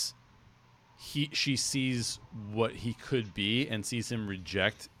because she sees what he could be and sees him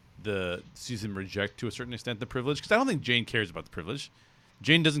reject to a certain extent the privilege. Because I don't think Jane cares about the privilege.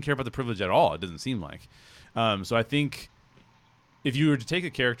 Jane doesn't care about the privilege at all. It doesn't seem like. So I think if you were to take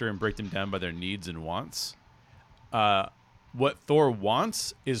a character and break them down by their needs and wants, what Thor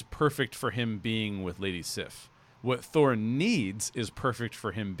wants is perfect for him being with Lady Sif. What Thor needs is perfect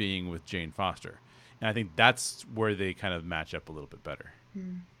for him being with Jane Foster. And I think that's where they kind of match up a little bit better.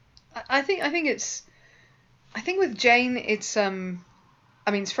 I think with Jane, it's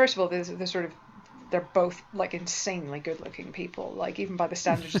first of all, they're both like insanely good-looking people. Like, even by the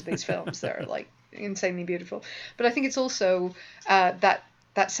standards of these films, they're like insanely beautiful. But I think it's also that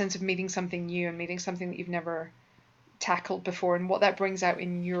sense of meeting something new and meeting something that you've never tackled before, and what that brings out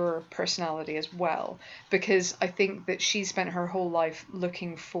in your personality as well. Because I think that she spent her whole life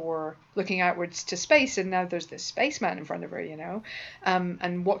looking outwards to space, and now there's this spaceman in front of her,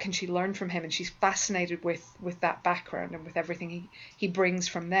 and what can she learn from him? And she's fascinated with that background and with everything he brings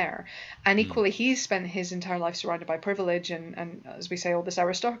from there. And equally, he's spent his entire life surrounded by privilege and as we say, all this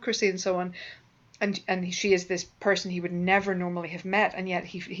aristocracy and so on. And she is this person he would never normally have met, and yet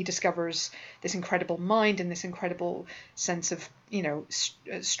he discovers this incredible mind and this incredible sense of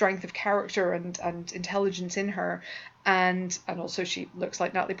strength of character and intelligence in her, and also she looks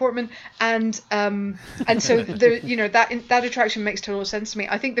like Natalie Portman, and so that attraction makes total sense to me.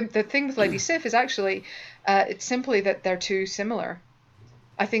 I think the thing with Lady Sif is actually it's simply that they're too similar.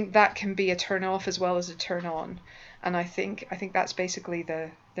 I think that can be a turn off as well as a turn on. And I think that's basically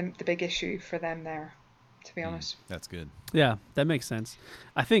the big issue for them there, to be honest. That's good. Yeah, that makes sense.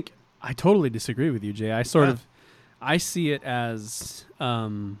 I think I totally disagree with you, Jay. I see it as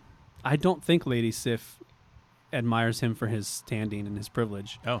I don't think Lady Sif admires him for his standing and his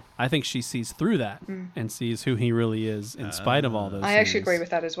privilege. Oh. I think she sees through that and sees who he really is in spite of all those I things. actually agree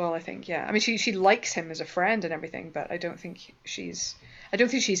with that as well, I think, yeah. I mean, she likes him as a friend and everything, but I don't think she's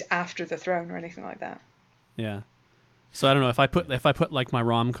after the throne or anything like that. Yeah. So I don't know if I put like my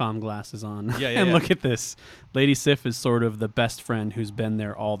rom-com glasses on look at this. Lady Sif is sort of the best friend who's been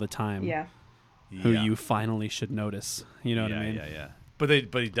there all the time. Yeah. Who you finally should notice. You know what I mean? Yeah. But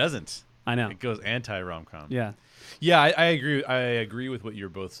he doesn't. I know. It goes anti-rom-com. Yeah. Yeah, I agree. I agree with what you're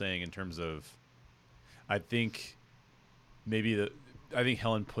both saying in terms of, I think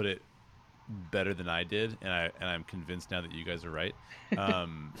Helen put it better than I did, and I'm convinced now that you guys are right.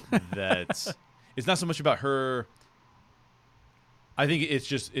 That it's not so much about her. I think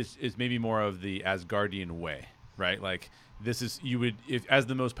it's maybe more of the Asgardian way, right? Like, this is, if as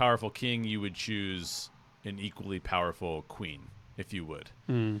the most powerful king, you would choose an equally powerful queen, if you would.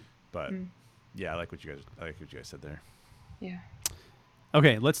 But yeah, I like what you guys said there. Yeah.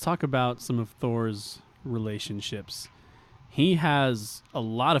 Okay, let's talk about some of Thor's relationships. He has a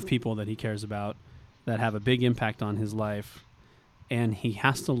lot of people that he cares about that have a big impact on his life, and he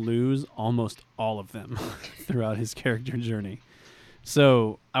has to lose almost all of them throughout his character journey.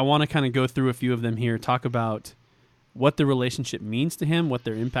 So I want to kind of go through a few of them here, talk about what the relationship means to him, what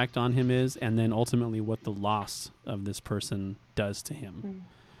their impact on him is, and then ultimately what the loss of this person does to him.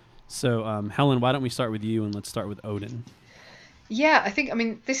 So, Helen, why don't we start with you, and let's start with Odin. Yeah,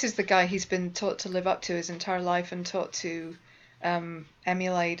 this is the guy he's been taught to live up to his entire life and taught to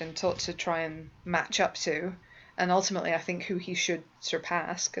emulate and taught to try and match up to. And ultimately, I think who he should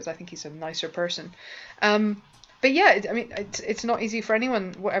surpass, because I think he's a nicer person. But yeah, it's not easy for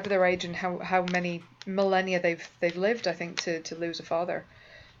anyone, whatever their age and how many millennia they've lived, I think, to lose a father.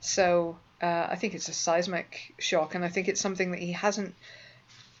 So I think it's a seismic shock, and I think it's something that he hasn't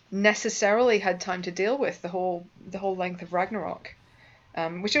necessarily had time to deal with the whole length of Ragnarok,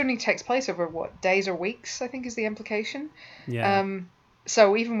 which only takes place over days or weeks, I think is the implication. Yeah.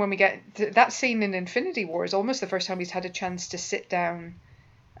 So even when we get that scene in Infinity War is almost the first time he's had a chance to sit down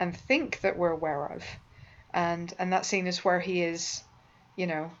and think that we're aware of. And that scene is where he is,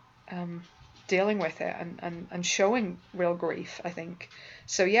 dealing with it and showing real grief, I think.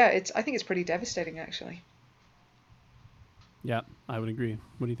 So yeah, I think it's pretty devastating, actually. Yeah, I would agree.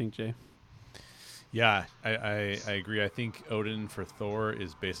 What do you think, Jay? Yeah, I agree. I think Odin for Thor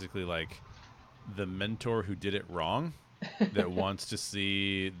is basically like the mentor who did it wrong that wants to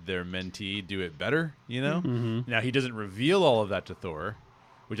see their mentee do it better, Mm-hmm. Now, he doesn't reveal all of that to Thor,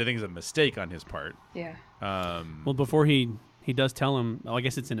 which I think is a mistake on his part. Yeah. Well, before he does tell him, well, I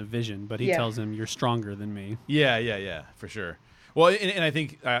guess it's in a vision, but he tells him, "You're stronger than me." Yeah, for sure. Well, and I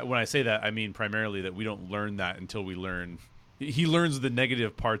think when I say that, I mean primarily that we don't learn that until we learn. He learns the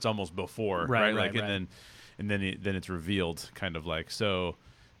negative parts almost before, right? Like, and then it's revealed, kind of like so.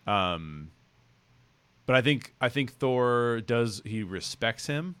 But I think Thor he respects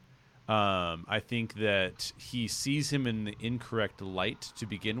him. I think that he sees him in the incorrect light to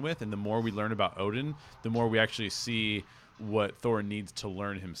begin with, and the more we learn about Odin, the more we actually see what Thor needs to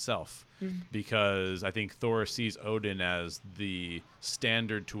learn himself. Because I think Thor sees Odin as the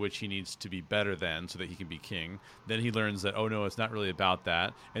standard to which he needs to be better than so that he can be king. Then he learns that, oh no, it's not really about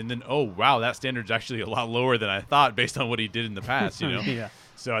that. And then, oh wow, that standard's actually a lot lower than I thought based on what he did in the past, you know? Yeah.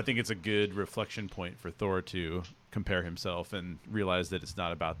 So I think it's a good reflection point for Thor to compare himself and realize that it's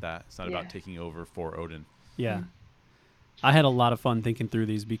not about that. It's not about taking over for Odin. Yeah. I had a lot of fun thinking through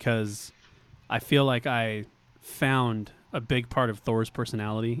these because I feel like I found a big part of Thor's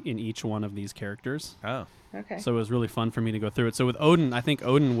personality in each one of these characters. Oh. Okay. So it was really fun for me to go through it. So with Odin, I think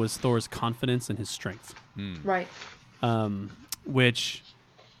Odin was Thor's confidence and his strength. Right. Which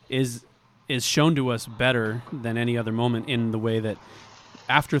is shown to us better than any other moment in the way that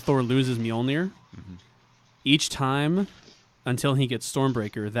after Thor loses Mjolnir, each time until he gets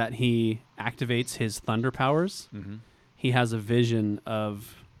Stormbreaker that he activates his thunder powers, he has a vision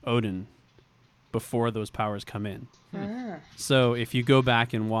of Odin before those powers come in. So if you go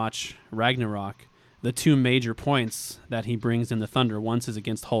back and watch Ragnarok, the two major points that he brings in the thunder, once is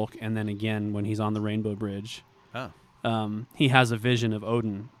against Hulk, and then again when he's on the Rainbow Bridge. He has a vision of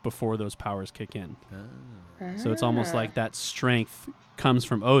Odin before those powers kick in. So it's almost like that strength comes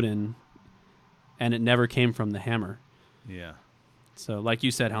from Odin, and it never came from the hammer. Yeah. So like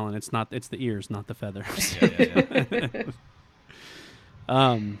you said, Helen, it's the ears, not the feathers.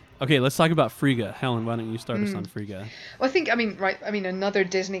 Okay, let's talk about Frigga. Helen, why don't you start us on Frigga? Well, I mean, another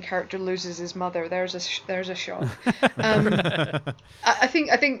Disney character loses his mother. There's a shock. I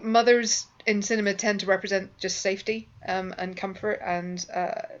think mothers in cinema tend to represent just safety and comfort, and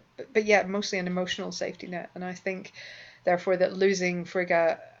but yeah, mostly an emotional safety net. And I think, therefore, that losing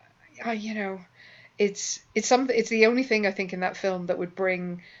Frigga, it's something. It's the only thing I think in that film that would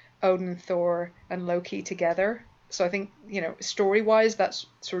bring Odin, Thor, and Loki together. So I think, story-wise, that's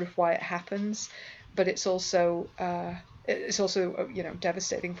sort of why it happens, but it's also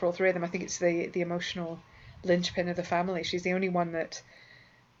devastating for all three of them. I think it's the emotional linchpin of the family. She's the only one that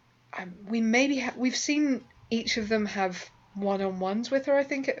we've seen each of them have one-on-ones with her, I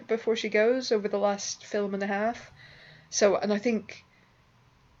think, before she goes over the last film and a half. So, and I think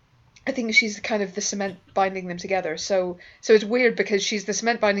she's kind of the cement binding them together. So it's weird because she's the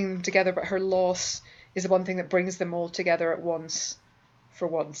cement binding them together, but her loss is the one thing that brings them all together at once, for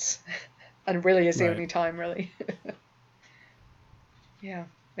once, and really is the only time, really. Yeah,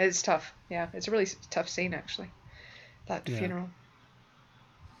 it's tough. Yeah, it's a really tough scene, actually, that funeral.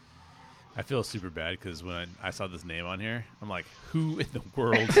 I feel super bad because when I saw this name on here, I'm like, who in the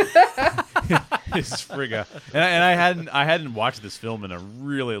world is Frigga? And I hadn't watched this film in a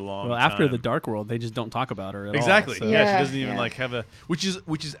really long time. Well, after the Dark World, they just don't talk about her at all. Exactly. So. Yeah, she doesn't even have a which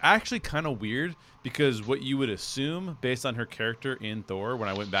is actually kind of weird because what you would assume based on her character in Thor, when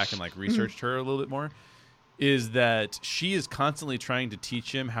I went back and researched her a little bit more, is that she is constantly trying to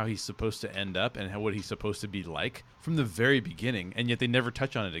teach him how he's supposed to end up and what he's supposed to be like from the very beginning, and yet they never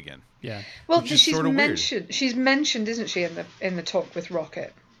touch on it again. Yeah. Well, she's mentioned, isn't she, in the talk with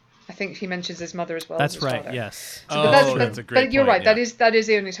Rocket? I think he mentions his mother as well. That's as right. Father. Yes. That's a great. But you're point, right. Yeah. That is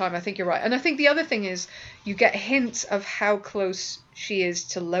the only time. I think you're right. And I think the other thing is you get hints of how close she is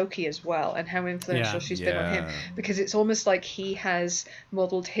to Loki as well, and how influential she's been on him. Because it's almost like he has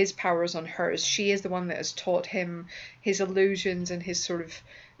modeled his powers on hers. She is the one that has taught him his illusions and his sort of,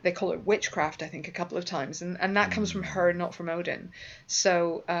 they call it witchcraft, I think, a couple of times, and that comes from her, not from Odin.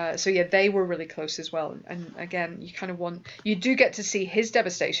 So yeah, they were really close as well. And again, you do get to see his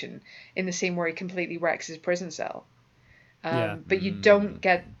devastation in the scene where he completely wrecks his prison cell. But you don't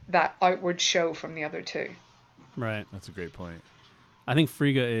get that outward show from the other two. Right. That's a great point. I think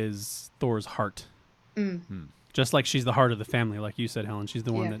Frigga is Thor's heart. Just like she's the heart of the family, like you said, Helen. She's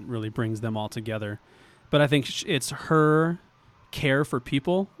the one that really brings them all together. But I think it's her care for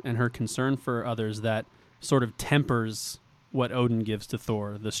people and her concern for others that sort of tempers what Odin gives to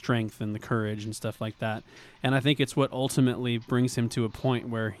Thor, the strength and the courage and stuff like that. And I think it's what ultimately brings him to a point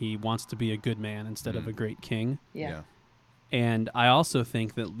where he wants to be a good man instead of a great king. Yeah. And I also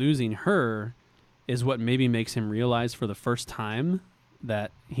think that losing her is what maybe makes him realize for the first time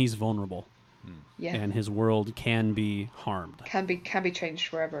that he's vulnerable. Yeah. And his world can be harmed. Can be changed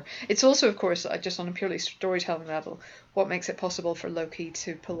forever. It's also, of course, just on a purely storytelling level, what makes it possible for Loki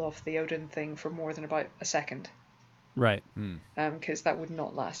to pull off the Odin thing for more than about a second. Right. Because that would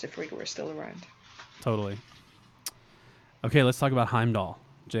not last if Frigga were still around. Totally. Okay, let's talk about Heimdall.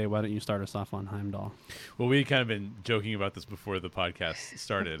 Jay, why don't you start us off on Heimdall? Well, we kind of been joking about this before the podcast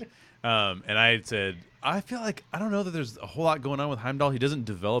started. And I had said, I feel like, I don't know that there's a whole lot going on with Heimdall. He doesn't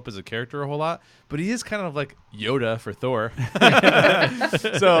develop as a character a whole lot, but he is kind of like Yoda for Thor.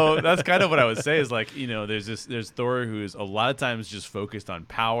 So that's kind of what I would say is like, there's Thor who is a lot of times just focused on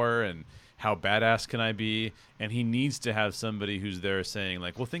power and how badass can I be? And he needs to have somebody who's there saying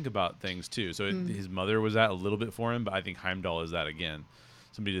like, well, think about things too. So his mother was that a little bit for him, but I think Heimdall is that again.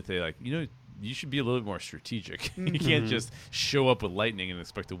 Somebody to say like, you should be a little bit more strategic. You can't just show up with lightning and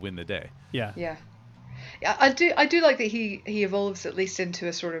expect to win the day. Yeah. Yeah. Yeah, I do like that he evolves at least into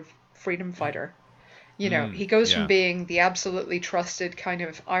a sort of freedom fighter. He goes from being the absolutely trusted kind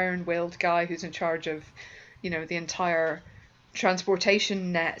of iron-willed guy who's in charge of, the entire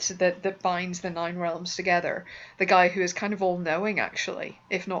transportation net that binds the 9 realms together. The guy who is kind of all-knowing, actually,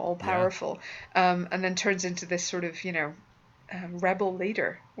 if not all-powerful, and then turns into this sort of, rebel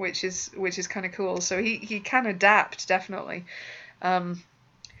leader, which is kind of cool. So he can adapt, definitely.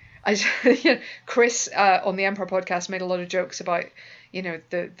 Chris on the Empire podcast made a lot of jokes about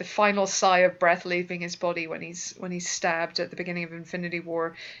the final sigh of breath leaving his body when he's stabbed at the beginning of Infinity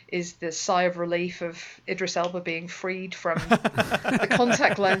War is the sigh of relief of Idris Elba being freed from the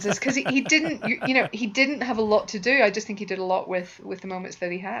contact lenses, because he didn't have a lot to do. I just think he did a lot with the moments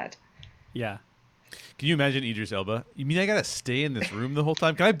that he had. Yeah. Can you imagine Idris Elba? You mean I gotta stay in this room the whole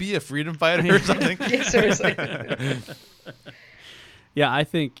time? Can I be a freedom fighter or something? Yeah, seriously. Yeah, I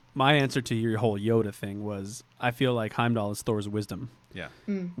think my answer to your whole Yoda thing was I feel like Heimdall is Thor's wisdom. Yeah.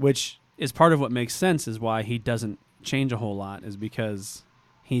 Which is part of what makes sense is why he doesn't change a whole lot, is because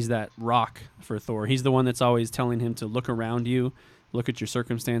he's that rock for Thor. He's the one that's always telling him to look around you, look at your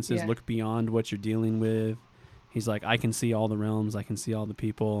circumstances, look beyond what you're dealing with. He's like, I can see all the realms, I can see all the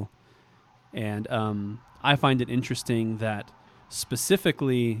people. And I find it interesting that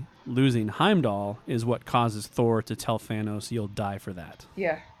specifically losing Heimdall is what causes Thor to tell Thanos, you'll die for that.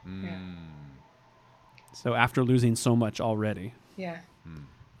 Yeah. So after losing so much already,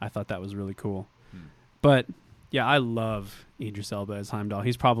 I thought that was really cool. But yeah, I love Idris Elba as Heimdall.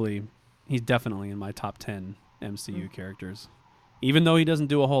 He's definitely in my top 10 MCU characters, even though he doesn't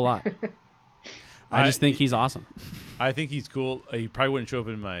do a whole lot. I just think he's awesome. I think he's cool. He probably wouldn't show up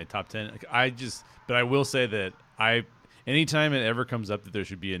in my top 10. But I will say that anytime it ever comes up that there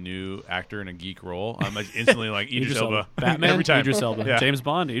should be a new actor in a geek role, I'm like instantly like Idris Elba. Batman, every time. Idris Elba. James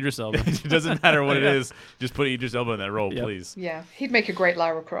Bond, Idris Elba. It doesn't matter what it is. Just put Idris Elba in that role, please. Yeah, he'd make a great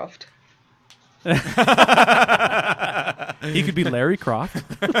Lara Croft. He could be Larry Croft.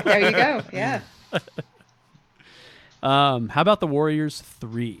 There you go. Yeah. How about the Warriors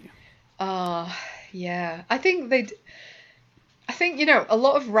 3? Yeah. I think a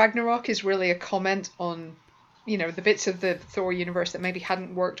lot of Ragnarok is really a comment on, the bits of the Thor universe that maybe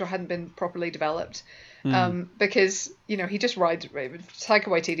hadn't worked or hadn't been properly developed. Because, he just rides, Taika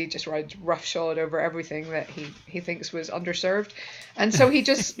Waititi just rides roughshod over everything that he thinks was underserved. And so he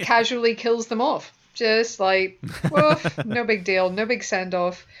just casually kills them off. Just like, woof, no big deal, no big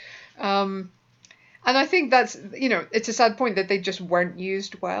send-off. And I think that's, it's a sad point that they just weren't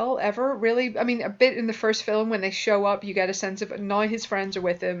used well, ever, really. I mean, a bit in the first film, when they show up, you get a sense of, now his friends are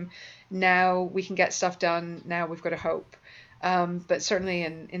with him, now we can get stuff done, now we've got a hope. But certainly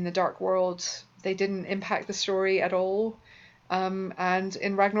in the Dark World, they didn't impact the story at all. And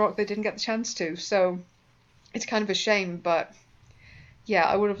in Ragnarok, they didn't get the chance to. So it's kind of a shame, but yeah,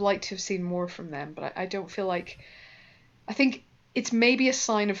 I would have liked to have seen more from them. But I don't feel like... I think it's maybe a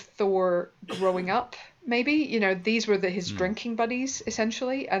sign of Thor growing up, maybe. These were his drinking buddies,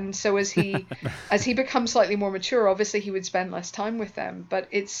 essentially. And so as he becomes slightly more mature, obviously he would spend less time with them. But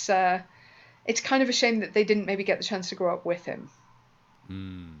it's kind of a shame that they didn't maybe get the chance to grow up with him.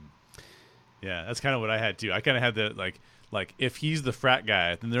 Yeah, that's kind of what I had too. I kind of had the like if he's the frat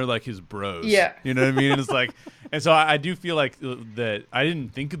guy, then they're like his bros. Yeah, you know what I mean. And it's like, and so I do feel like that. I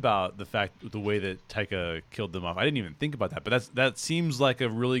didn't think about the way that Taika killed them off. I didn't even think about that. But that seems like a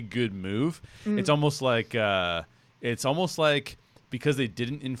really good move. It's almost like because they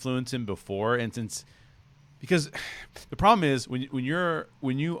didn't influence him before, and because the problem is when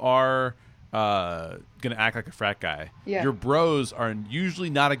you are gonna act like a frat guy, your bros are usually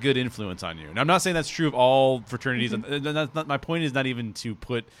not a good influence on you. And I'm not saying that's true of all fraternities. And that's not my point. Is not even to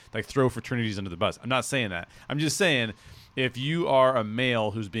put throw fraternities under the bus. I'm not saying that. I'm just saying if you are a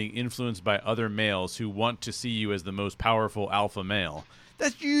male who's being influenced by other males who want to see you as the most powerful alpha male,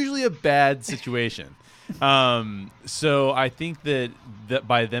 that's usually a bad situation. So I think that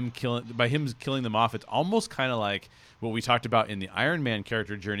by him killing them off, it's almost kind of like what we talked about in the Iron Man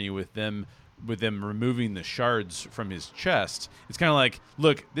character journey with them removing the shards from his chest. It's kind of like,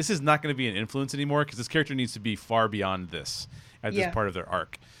 look, this is not going to be an influence anymore because this character needs to be far beyond this at this part of their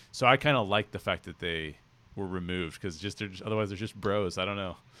arc. So I kind of like the fact that they were removed because otherwise they're just bros. I don't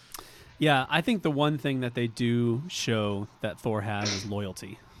know. Yeah, I think the one thing that they do show that Thor has is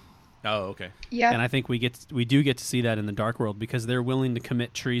loyalty. Oh, okay. Yeah. And I think we do get to see that in the Dark World because they're willing to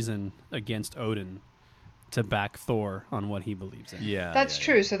commit treason against Odin to back Thor on what he believes in. Yeah. That's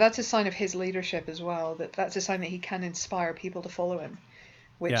true. Yeah. So that's a sign of his leadership as well. That's a sign that he can inspire people to follow him.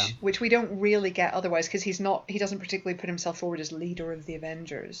 Which we don't really get otherwise because he doesn't particularly put himself forward as leader of the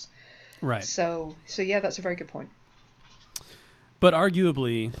Avengers. Right. So yeah, that's a very good point. But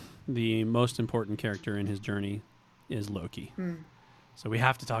arguably the most important character in his journey is Loki. So we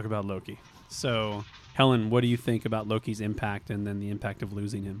have to talk about Loki. So, Helen, what do you think about Loki's impact and then the impact of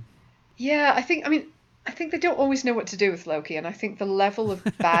losing him? Yeah, I think they don't always know what to do with Loki, and I think the level of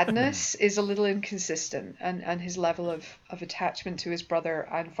badness is a little inconsistent, and his level of attachment to his brother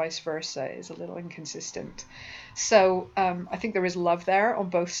and vice versa is a little inconsistent. So I think there is love there on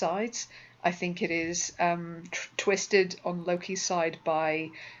both sides. I think it is twisted on Loki's side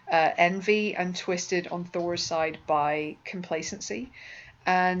by envy and twisted on Thor's side by complacency.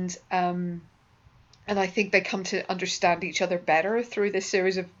 And I think they come to understand each other better through this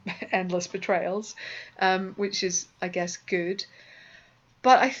series of endless betrayals, which is, I guess, good.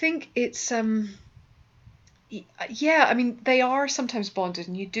 But I think it's... yeah, I mean, they are sometimes bonded,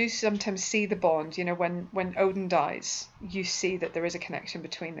 and you do sometimes see the bond. You know, when Odin dies, you see that there is a connection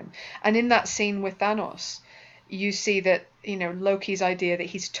between them. And in that scene with Thanos, you see that, you know, Loki's idea that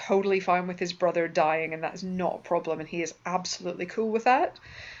he's totally fine with his brother dying and that's not a problem and he is absolutely cool with that,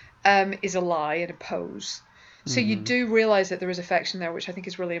 is a lie and a pose. So you do realize that there is affection there, which I think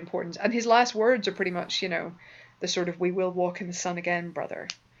is really important. And his last words are pretty much, you know, the sort of "we will walk in the sun again, brother."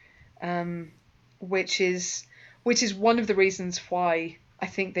 Which is one of the reasons why I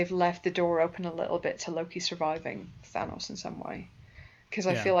think they've left the door open a little bit to Loki surviving Thanos in some way, because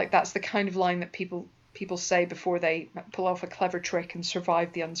I feel like that's the kind of line that people say before they pull off a clever trick and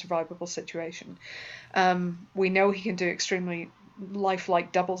survive the unsurvivable situation. We know he can do extremely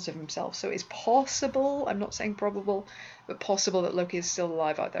lifelike doubles of himself, so it's possible, I'm not saying probable, but possible that Loki is still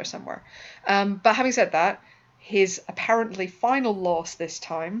alive out there somewhere. But having said that, his apparently final loss this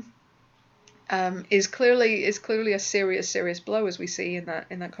time is clearly a serious blow, as we see in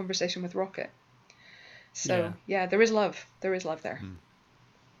that conversation with Rocket. So yeah, there is love there.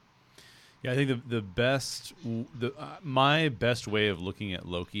 Yeah, I think my best way of looking at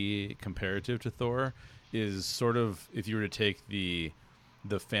Loki comparative to Thor is sort of if you were to take the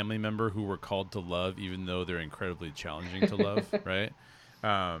family member who we're called to love, even though they're incredibly challenging to love, right?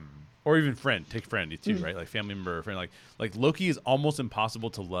 Or even friend, take friend too, right? Like family member or friend. Like Loki is almost impossible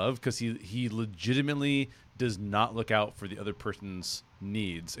to love because he legitimately does not look out for the other person's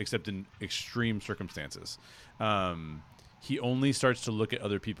needs except in extreme circumstances. He only starts to look at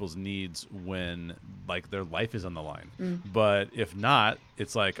other people's needs when like their life is on the line. But if not,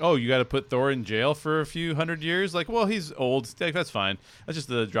 it's like, oh, you got to put Thor in jail for a few hundred years. Like, well, he's old. Like, that's fine. That's just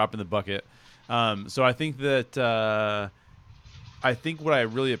a drop in the bucket. So I think that I think what I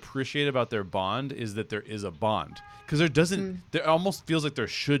really appreciate about their bond is that there is a bond, because there almost feels like there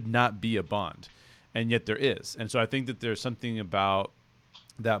should not be a bond, and yet there is. And so I think that there's something about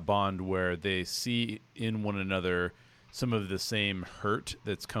that bond where they see in one another some of the same hurt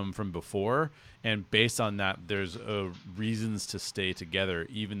that's come from before, and based on that, there's reasons to stay together,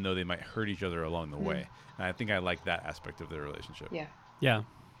 even though they might hurt each other along the way. And I think I like that aspect of their relationship. Yeah.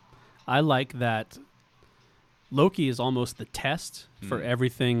 I like that Loki is almost the test for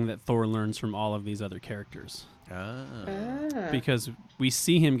everything that Thor learns from all of these other characters. Because we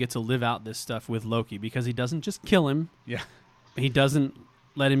see him get to live out this stuff with Loki, because he doesn't just kill him. Yeah. He doesn't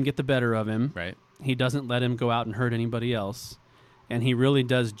let him get the better of him. Right. He doesn't let him go out and hurt anybody else. And he really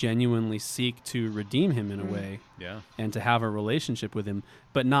does genuinely seek to redeem him in a way. Yeah. And to have a relationship with him,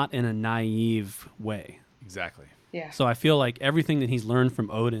 but not in a naive way. Exactly. Yeah. So I feel like everything that he's learned from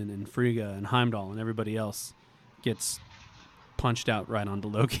Odin and Frigga and Heimdall and everybody else gets punched out right onto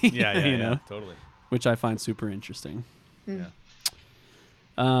Loki. Yeah, totally. Which I find super interesting. Yeah.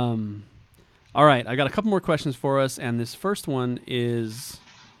 All right, I got a couple more questions for us, and this first one is,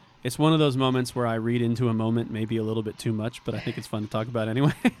 it's one of those moments where I read into a moment maybe a little bit too much, but I think it's fun to talk about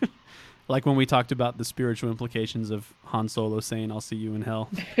anyway. Like when we talked about the spiritual implications of Han Solo saying, "I'll see you in hell."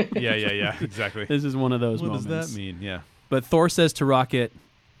 Yeah, exactly. This is one of those moments. What does that mean? Yeah. But Thor says to Rocket,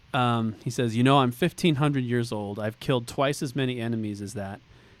 he says, "You know, I'm 1,500 years old. I've killed twice as many enemies as that,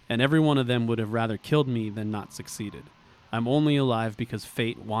 and every one of them would have rather killed me than not succeeded. I'm only alive because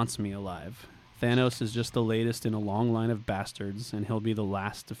fate wants me alive. Thanos is just the latest in a long line of bastards, and he'll be the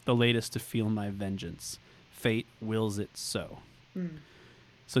latest to feel my vengeance. Fate wills it so."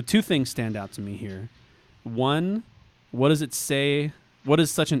 So two things stand out to me here. One, what does it say? What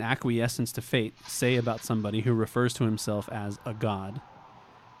does such an acquiescence to fate say about somebody who refers to himself as a god?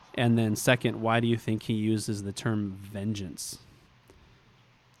 And then second, why do you think he uses the term vengeance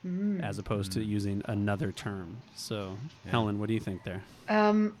as opposed to using another term? So, Helen, what do you think there?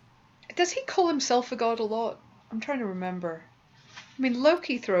 Does he call himself a god a lot? I'm trying to remember. I mean,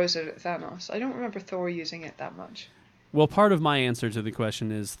 Loki throws it at Thanos. I don't remember Thor using it that much. Well, part of my answer to the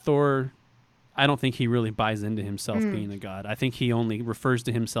question is Thor, I don't think he really buys into himself being a god. I think he only refers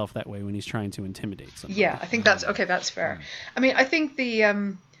to himself that way when he's trying to intimidate somebody. Yeah, I think that's fair. I mean, I think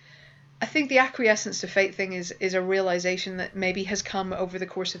the acquiescence to fate thing is a realization that maybe has come over the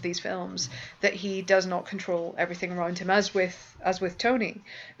course of these films, that he does not control everything around him, as with Tony,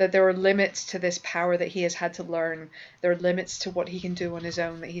 that there are limits to this power that he has had to learn. There are limits to what he can do on his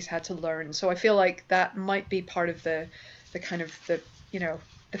own that he's had to learn. So I feel like that might be part of the kind of the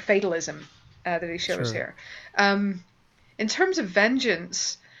fatalism that he shows here. In terms of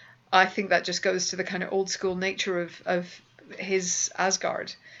vengeance, I think that just goes to the kind of old school nature of his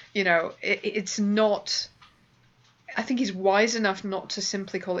Asgard. It's not. I think he's wise enough not to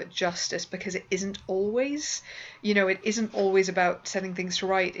simply call it justice, because it isn't always. It isn't always about setting things to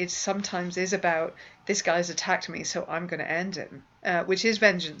right. It sometimes is about, this guy's attacked me, so I'm going to end him, which is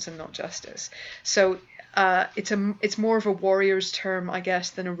vengeance and not justice. So it's more of a warrior's term, I guess,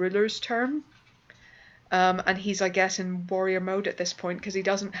 than a ruler's term. And he's, I guess, in warrior mode at this point, because he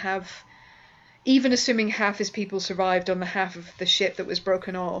doesn't have. Even assuming half his people survived on the half of the ship that was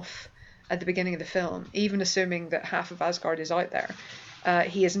broken off at the beginning of the film, even assuming that half of Asgard is out there,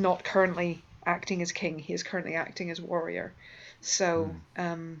 he is not currently acting as king. He is currently acting as warrior. So,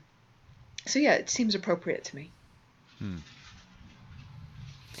 yeah, it seems appropriate to me.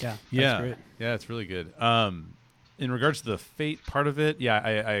 Yeah, that's great. Yeah, it's really good. In regards to the fate part of it, yeah,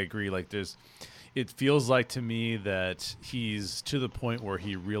 I agree. Like, it feels like to me that he's to the point where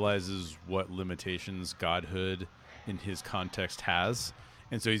he realizes what limitations godhood in his context has.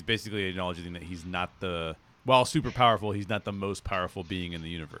 And so he's basically acknowledging that he's not while super powerful, he's not the most powerful being in the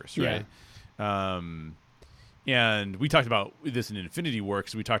universe, right? Yeah. And we talked about this in Infinity War,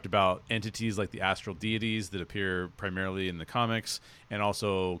 because we talked about entities like the astral deities that appear primarily in the comics, and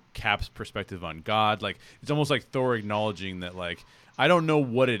also Cap's perspective on God. Like, it's almost like Thor acknowledging that, like, I don't know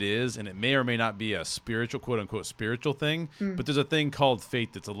what it is, and it may or may not be a spiritual, quote-unquote spiritual thing, but there's a thing called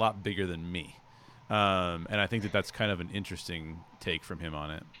fate that's a lot bigger than me. And I think that that's kind of an interesting take from him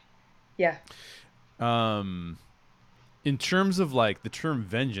on it. Yeah. In terms of, like, the term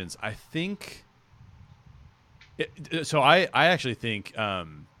vengeance, I think... I actually think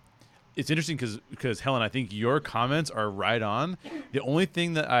it's interesting because, Helen, I think your comments are right on. The only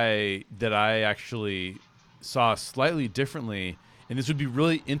thing that I actually saw slightly differently... And this would be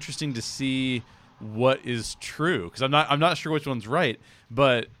really interesting to see what is true, because I'm not sure which one's right.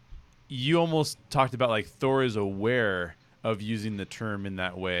 But you almost talked about, like, Thor is aware of using the term in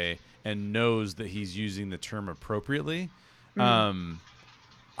that way and knows that he's using the term appropriately.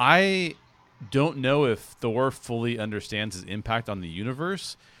 I don't know if Thor fully understands his impact on the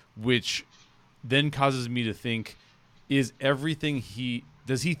universe, which then causes me to think: does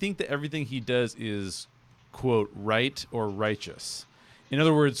he think that everything he does is, quote, right or righteous? In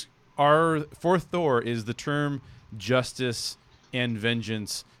other words, for Thor, is the term justice and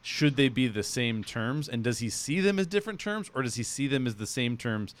vengeance, should they be the same terms? And does he see them as different terms, or does he see them as the same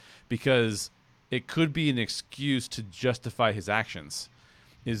terms because it could be an excuse to justify his actions?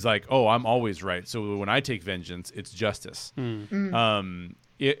 Is like, oh, I'm always right, so when I take vengeance, it's justice.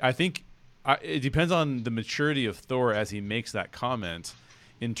 I think it depends on the maturity of Thor as he makes that comment,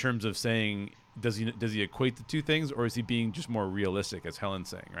 in terms of saying, does he equate the two things, or is he being just more realistic, as Helen's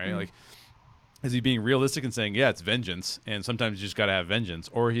saying, right? Like, is he being realistic and saying, yeah, it's vengeance, and sometimes you just got to have vengeance?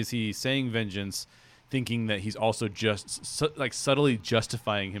 Or is he saying vengeance thinking that he's also just subtly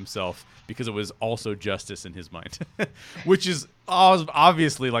justifying himself because it was also justice in his mind? Which is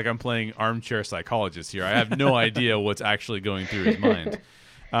obviously, like, I'm playing armchair psychologist here. I have no idea what's actually going through his mind.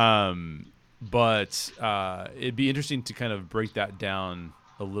 But it'd be interesting to kind of break that down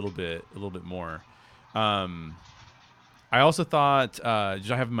a little bit more. I also thought, I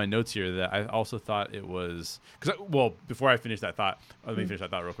have in my notes here that I also thought it was before I finish that thought, let me finish that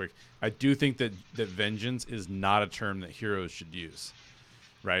thought real quick. I do think that vengeance is not a term that heroes should use,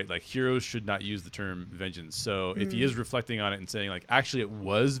 right? Like heroes should not use the term vengeance. So if he is reflecting on it and saying like, actually it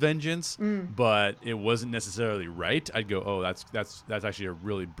was vengeance, but it wasn't necessarily right, I'd go, oh, that's actually a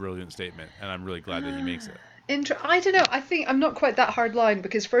really brilliant statement, and I'm really glad that he makes it. I don't know. I think I'm not quite that hard line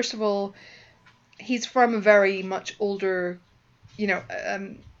because first of all, he's from a very much older, he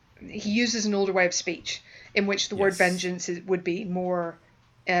uses an older way of speech in which the word vengeance would be more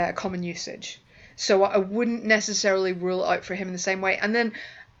common usage. So I wouldn't necessarily rule it out for him in the same way. And then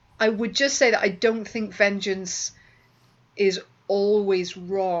I would just say that I don't think vengeance is always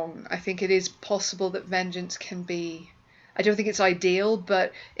wrong. I think it is possible that vengeance can be... I don't think it's ideal,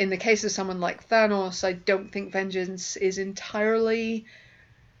 but in the case of someone like Thanos, I don't think vengeance is entirely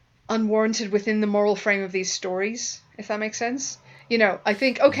unwarranted within the moral frame of these stories, if that makes sense. I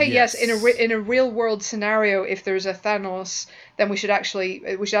think, yes, in a real world scenario, if there's a Thanos, then we should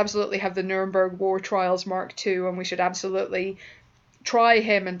absolutely have the Nuremberg War Trials Mark II, and we should absolutely try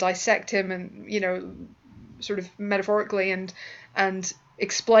him and dissect him and, sort of metaphorically and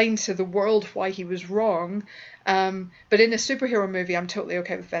explain to the world why he was wrong. But in a superhero movie, I'm totally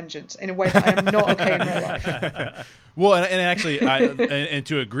okay with vengeance in a way that I am not okay in real life. Well, and actually, and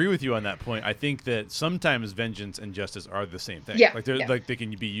to agree with you on that point, I think that sometimes vengeance and justice are the same thing. Yeah, like they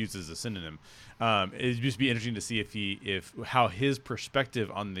can be used as a synonym. It'd just be interesting to see if how his perspective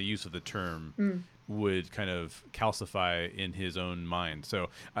on the use of the term would kind of calcify in his own mind. So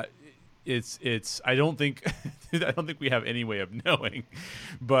it's I don't think we have any way of knowing,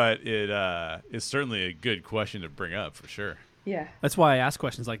 but it is certainly a good question to bring up for sure. Yeah, that's why I ask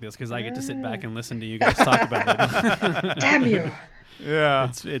questions like this, because I get to sit back and listen to you guys talk about it. Damn you!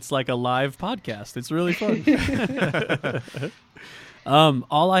 Yeah, it's like a live podcast. It's really fun.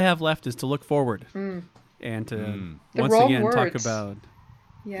 All I have left is to look forward and to once again talk about.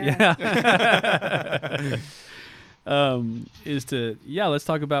 Let's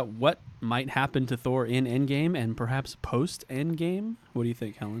talk about what might happen to Thor in Endgame and perhaps post Endgame. What do you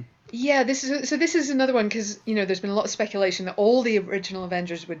think, Helen? Yeah, this is another one because there's been a lot of speculation that all the original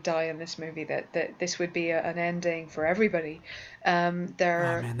Avengers would die in this movie, that this would be an ending for everybody. Oh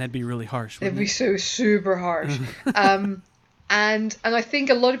man, that'd be really harsh. It'd be so super harsh. And I think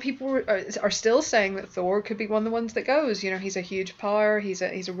a lot of people are still saying that Thor could be one of the ones that goes. He's a huge power. He's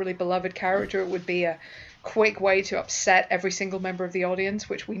a really beloved character. It would be a quick way to upset every single member of the audience,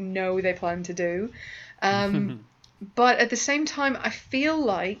 which we know they plan to do. But at the same time, I feel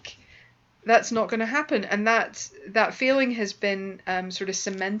like that's not going to happen, and that feeling has been sort of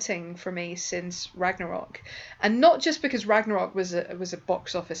cementing for me since Ragnarok, and not just because Ragnarok was a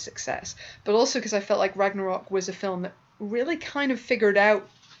box office success, but also because I felt like Ragnarok was a film that really kind of figured out,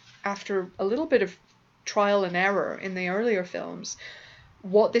 after a little bit of trial and error in the earlier films,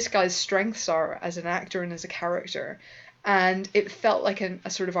 what this guy's strengths are as an actor and as a character, and it felt like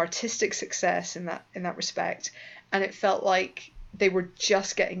a sort of artistic success in that respect, and it felt like they were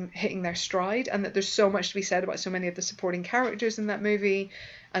just hitting their stride, and that there's so much to be said about so many of the supporting characters in that movie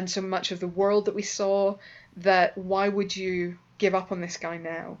and so much of the world that we saw, that why would you give up on this guy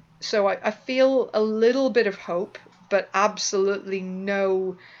now? So I feel a little bit of hope, but absolutely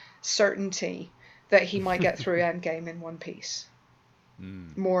no certainty that he might get through Endgame in one piece.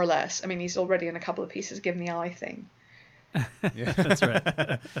 More or less. I mean, he's already in a couple of pieces given the eye thing. Yeah, that's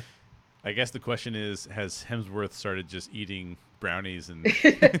right. I guess the question is, has Hemsworth started just eating brownies and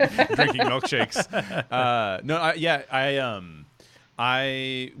drinking milkshakes?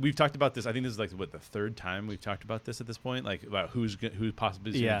 We've talked about this. I think this is like the third time we've talked about this at this point, like about who's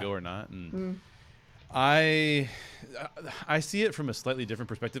possibly going to go or not. And I see it from a slightly different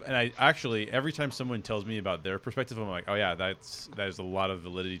perspective, and I actually, every time someone tells me about their perspective, I'm like, oh yeah, there's a lot of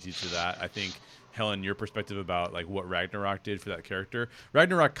validity to that. I think, Helen, your perspective about like what Ragnarok did for that character,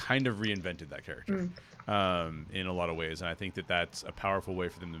 Ragnarok kind of reinvented that character in a lot of ways, and I think that that's a powerful way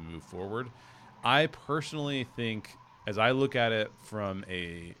for them to move forward. I personally think, as I look at it from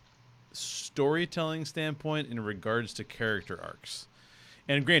a storytelling standpoint in regards to character arcs,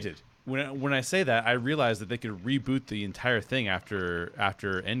 and granted, when I say that, I realize that they could reboot the entire thing after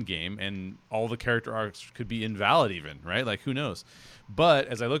Endgame, and all the character arcs could be invalid even, right? Like, who knows? But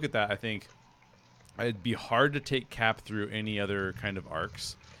as I look at that, I think it'd be hard to take Cap through any other kind of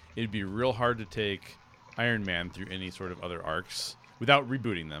arcs. It'd be real hard to take Iron Man through any sort of other arcs without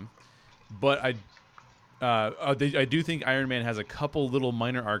rebooting them. But I do think Iron Man has a couple little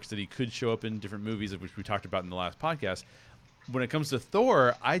minor arcs that he could show up in different movies, of which we talked about in the last podcast. when it comes to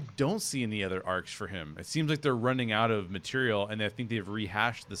Thor, I don't see any other arcs for him. It seems like they're running out of material, and I think they've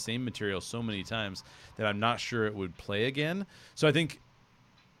rehashed the same material so many times that I'm not sure it would play again. So I think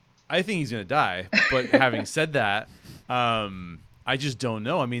he's going to die. But having said that, I just don't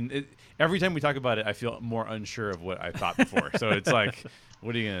know. I mean, every time we talk about it, I feel more unsure of what I thought before. So it's like,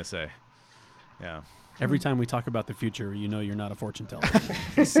 what are you going to say? Yeah. Every time we talk about the future, you know you're not a fortune teller.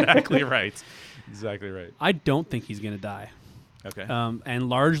 Exactly right. Exactly right. I don't think he's going to die. Okay. And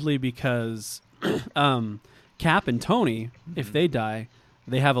largely because Cap and Tony, if they die,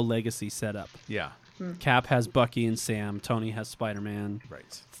 they have a legacy set up. Yeah. Cap has Bucky and Sam. Tony has Spider-Man.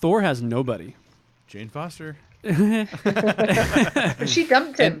 Right. Thor has nobody. Jane Foster. She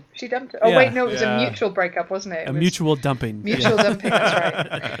dumped him. Oh, yeah. Wait, no, it was a mutual breakup, wasn't it? A mutual dumping. Mutual dumping,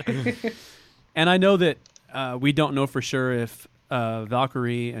 that's right. And I know that we don't know for sure if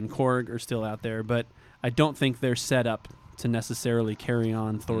Valkyrie and Korg are still out there, but I don't think they're set up to necessarily carry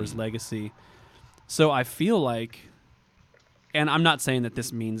on Thor's legacy. So I feel like, and I'm not saying that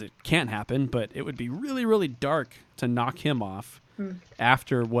this means it can't happen, but it would be really, really dark to knock him off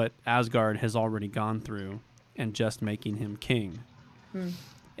after what Asgard has already gone through and just making him king.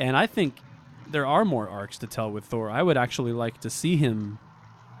 And I think there are more arcs to tell with Thor. I would actually like to see him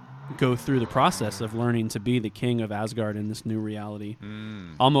go through the process of learning to be the king of Asgard in this new reality.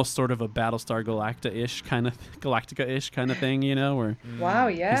 Almost sort of a Battlestar Galactica-ish kind of thing, you know, where wow,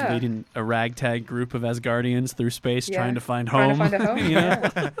 yeah, he's leading a ragtag group of Asgardians through space trying to find home. You know?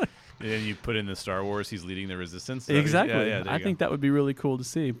 And you put in the Star Wars, he's leading the resistance. Exactly. Yeah, I think that would be really cool to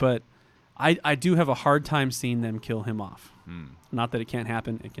see, but I do have a hard time seeing them kill him off. Not that it can't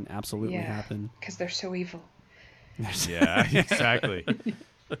happen. It can absolutely happen. Because they're so evil. Yeah, exactly.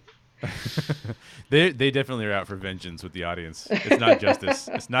 They definitely are out for vengeance with the audience. It's not justice.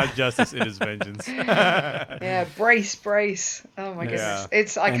 It's not justice. It is vengeance. Yeah, brace. Oh my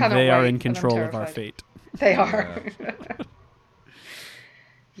goodness. I cannot wait. They are in control of our fate. They are.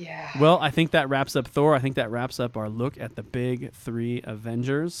 Yeah. Well, I think that wraps up Thor. I think that wraps up our look at the big three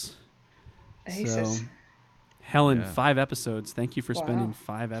Avengers. Jesus. So, Helen, 5 episodes. Thank you for spending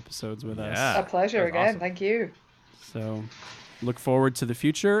 5 episodes with us. A pleasure again. Awesome. Thank you. So, look forward to the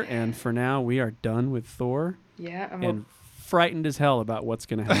future. And for now, we are done with Thor. Yeah. And frightened as hell about what's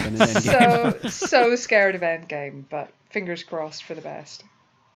going to happen in Endgame. so scared of Endgame, but fingers crossed for the best.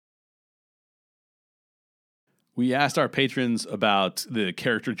 We asked our patrons about the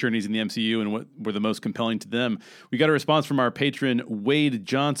character journeys in the MCU and what were the most compelling to them. We got a response from our patron, Wade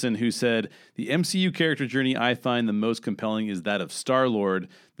Johnson, who said, "The MCU character journey I find the most compelling is that of Star-Lord.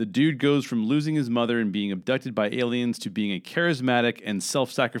 The dude goes from losing his mother and being abducted by aliens to being a charismatic and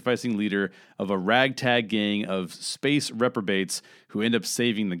self-sacrificing leader of a ragtag gang of space reprobates who end up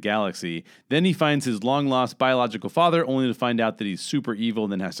saving the galaxy. Then he finds his long-lost biological father, only to find out that he's super evil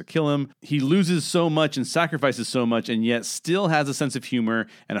and then has to kill him. He loses so much and sacrifices so much, and yet still has a sense of humor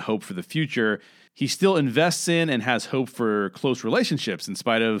and a hope for the future. He still invests in and has hope for close relationships in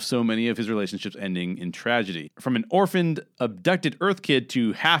spite of so many of his relationships ending in tragedy. From an orphaned, abducted Earth kid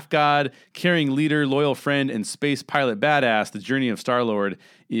to half-god, caring leader, loyal friend, and space pilot badass, the journey of Star-Lord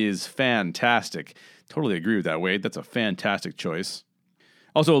is fantastic." Totally agree with that, Wade. That's a fantastic choice.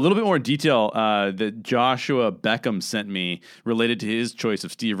 Also, a little bit more detail that Joshua Beckham sent me related to his choice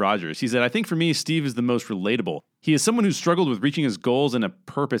of Steve Rogers. He said, "I think for me, Steve is the most relatable. He is someone who struggled with reaching his goals and a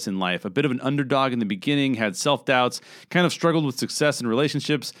purpose in life. A bit of an underdog in the beginning, had self-doubts, kind of struggled with success in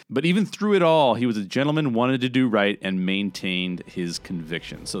relationships. But even through it all, he was a gentleman, wanted to do right, and maintained his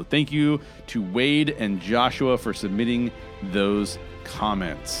conviction." So thank you to Wade and Joshua for submitting those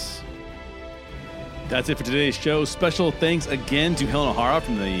comments. That's it for today's show. Special thanks again to Helen O'Hara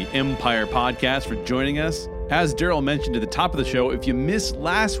from the Empire Podcast for joining us. As Daryl mentioned at the top of the show, if you missed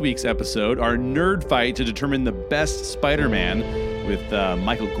last week's episode, our nerd fight to determine the best Spider-Man with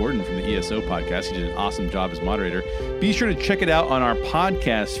Michael Gordon from the ESO Podcast. He did an awesome job as moderator. Be sure to check it out on our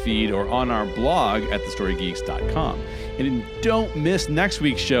podcast feed or on our blog at thestorygeeks.com. And don't miss next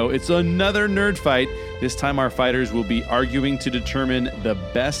week's show. It's another nerd fight. This time our fighters will be arguing to determine the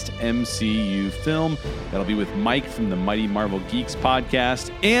best MCU film. That'll be with Mike from the Mighty Marvel Geeks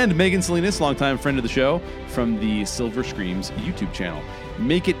podcast and Megan Salinas, longtime friend of the show, from the Silver Screams YouTube channel.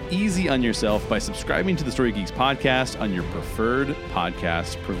 Make it easy on yourself by subscribing to the Story Geeks podcast on your preferred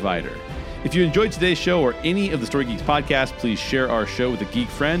podcast provider. If you enjoyed today's show or any of the Story Geeks podcasts, please share our show with a geek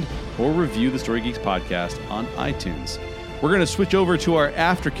friend or review the Story Geeks podcast on iTunes. We're going to switch over to our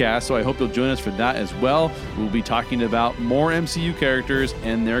Aftercast, so I hope you'll join us for that as well. We'll be talking about more MCU characters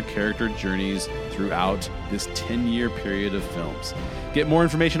and their character journeys throughout this 10-year period of films. Get more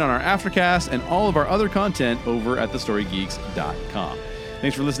information on our Aftercast and all of our other content over at thestorygeeks.com.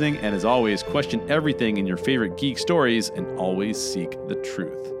 Thanks for listening, and as always, question everything in your favorite geek stories and always seek the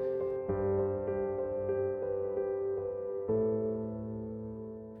truth.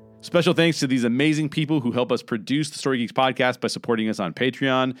 Special thanks to these amazing people who help us produce the Story Geeks podcast by supporting us on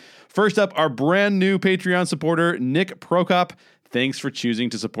Patreon. First up, our brand new Patreon supporter, Nick Prokop. Thanks for choosing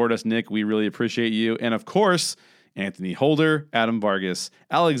to support us, Nick. We really appreciate you. And of course, Anthony Holder, Adam Vargas,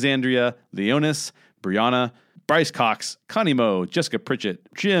 Alexandria, Leonis, Brianna, Bryce Cox, Connie Moe, Jessica Pritchett,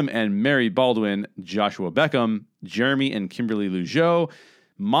 Jim and Mary Baldwin, Joshua Beckham, Jeremy and Kimberly Lugeau,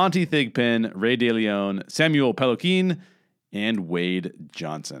 Monty Thigpen, Ray DeLeon, Samuel Peloquin, and Wade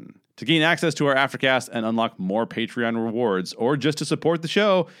Johnson. To gain access to our Aftercast and unlock more Patreon rewards, or just to support the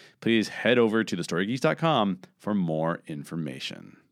show, please head over to thestorygeeks.com for more information.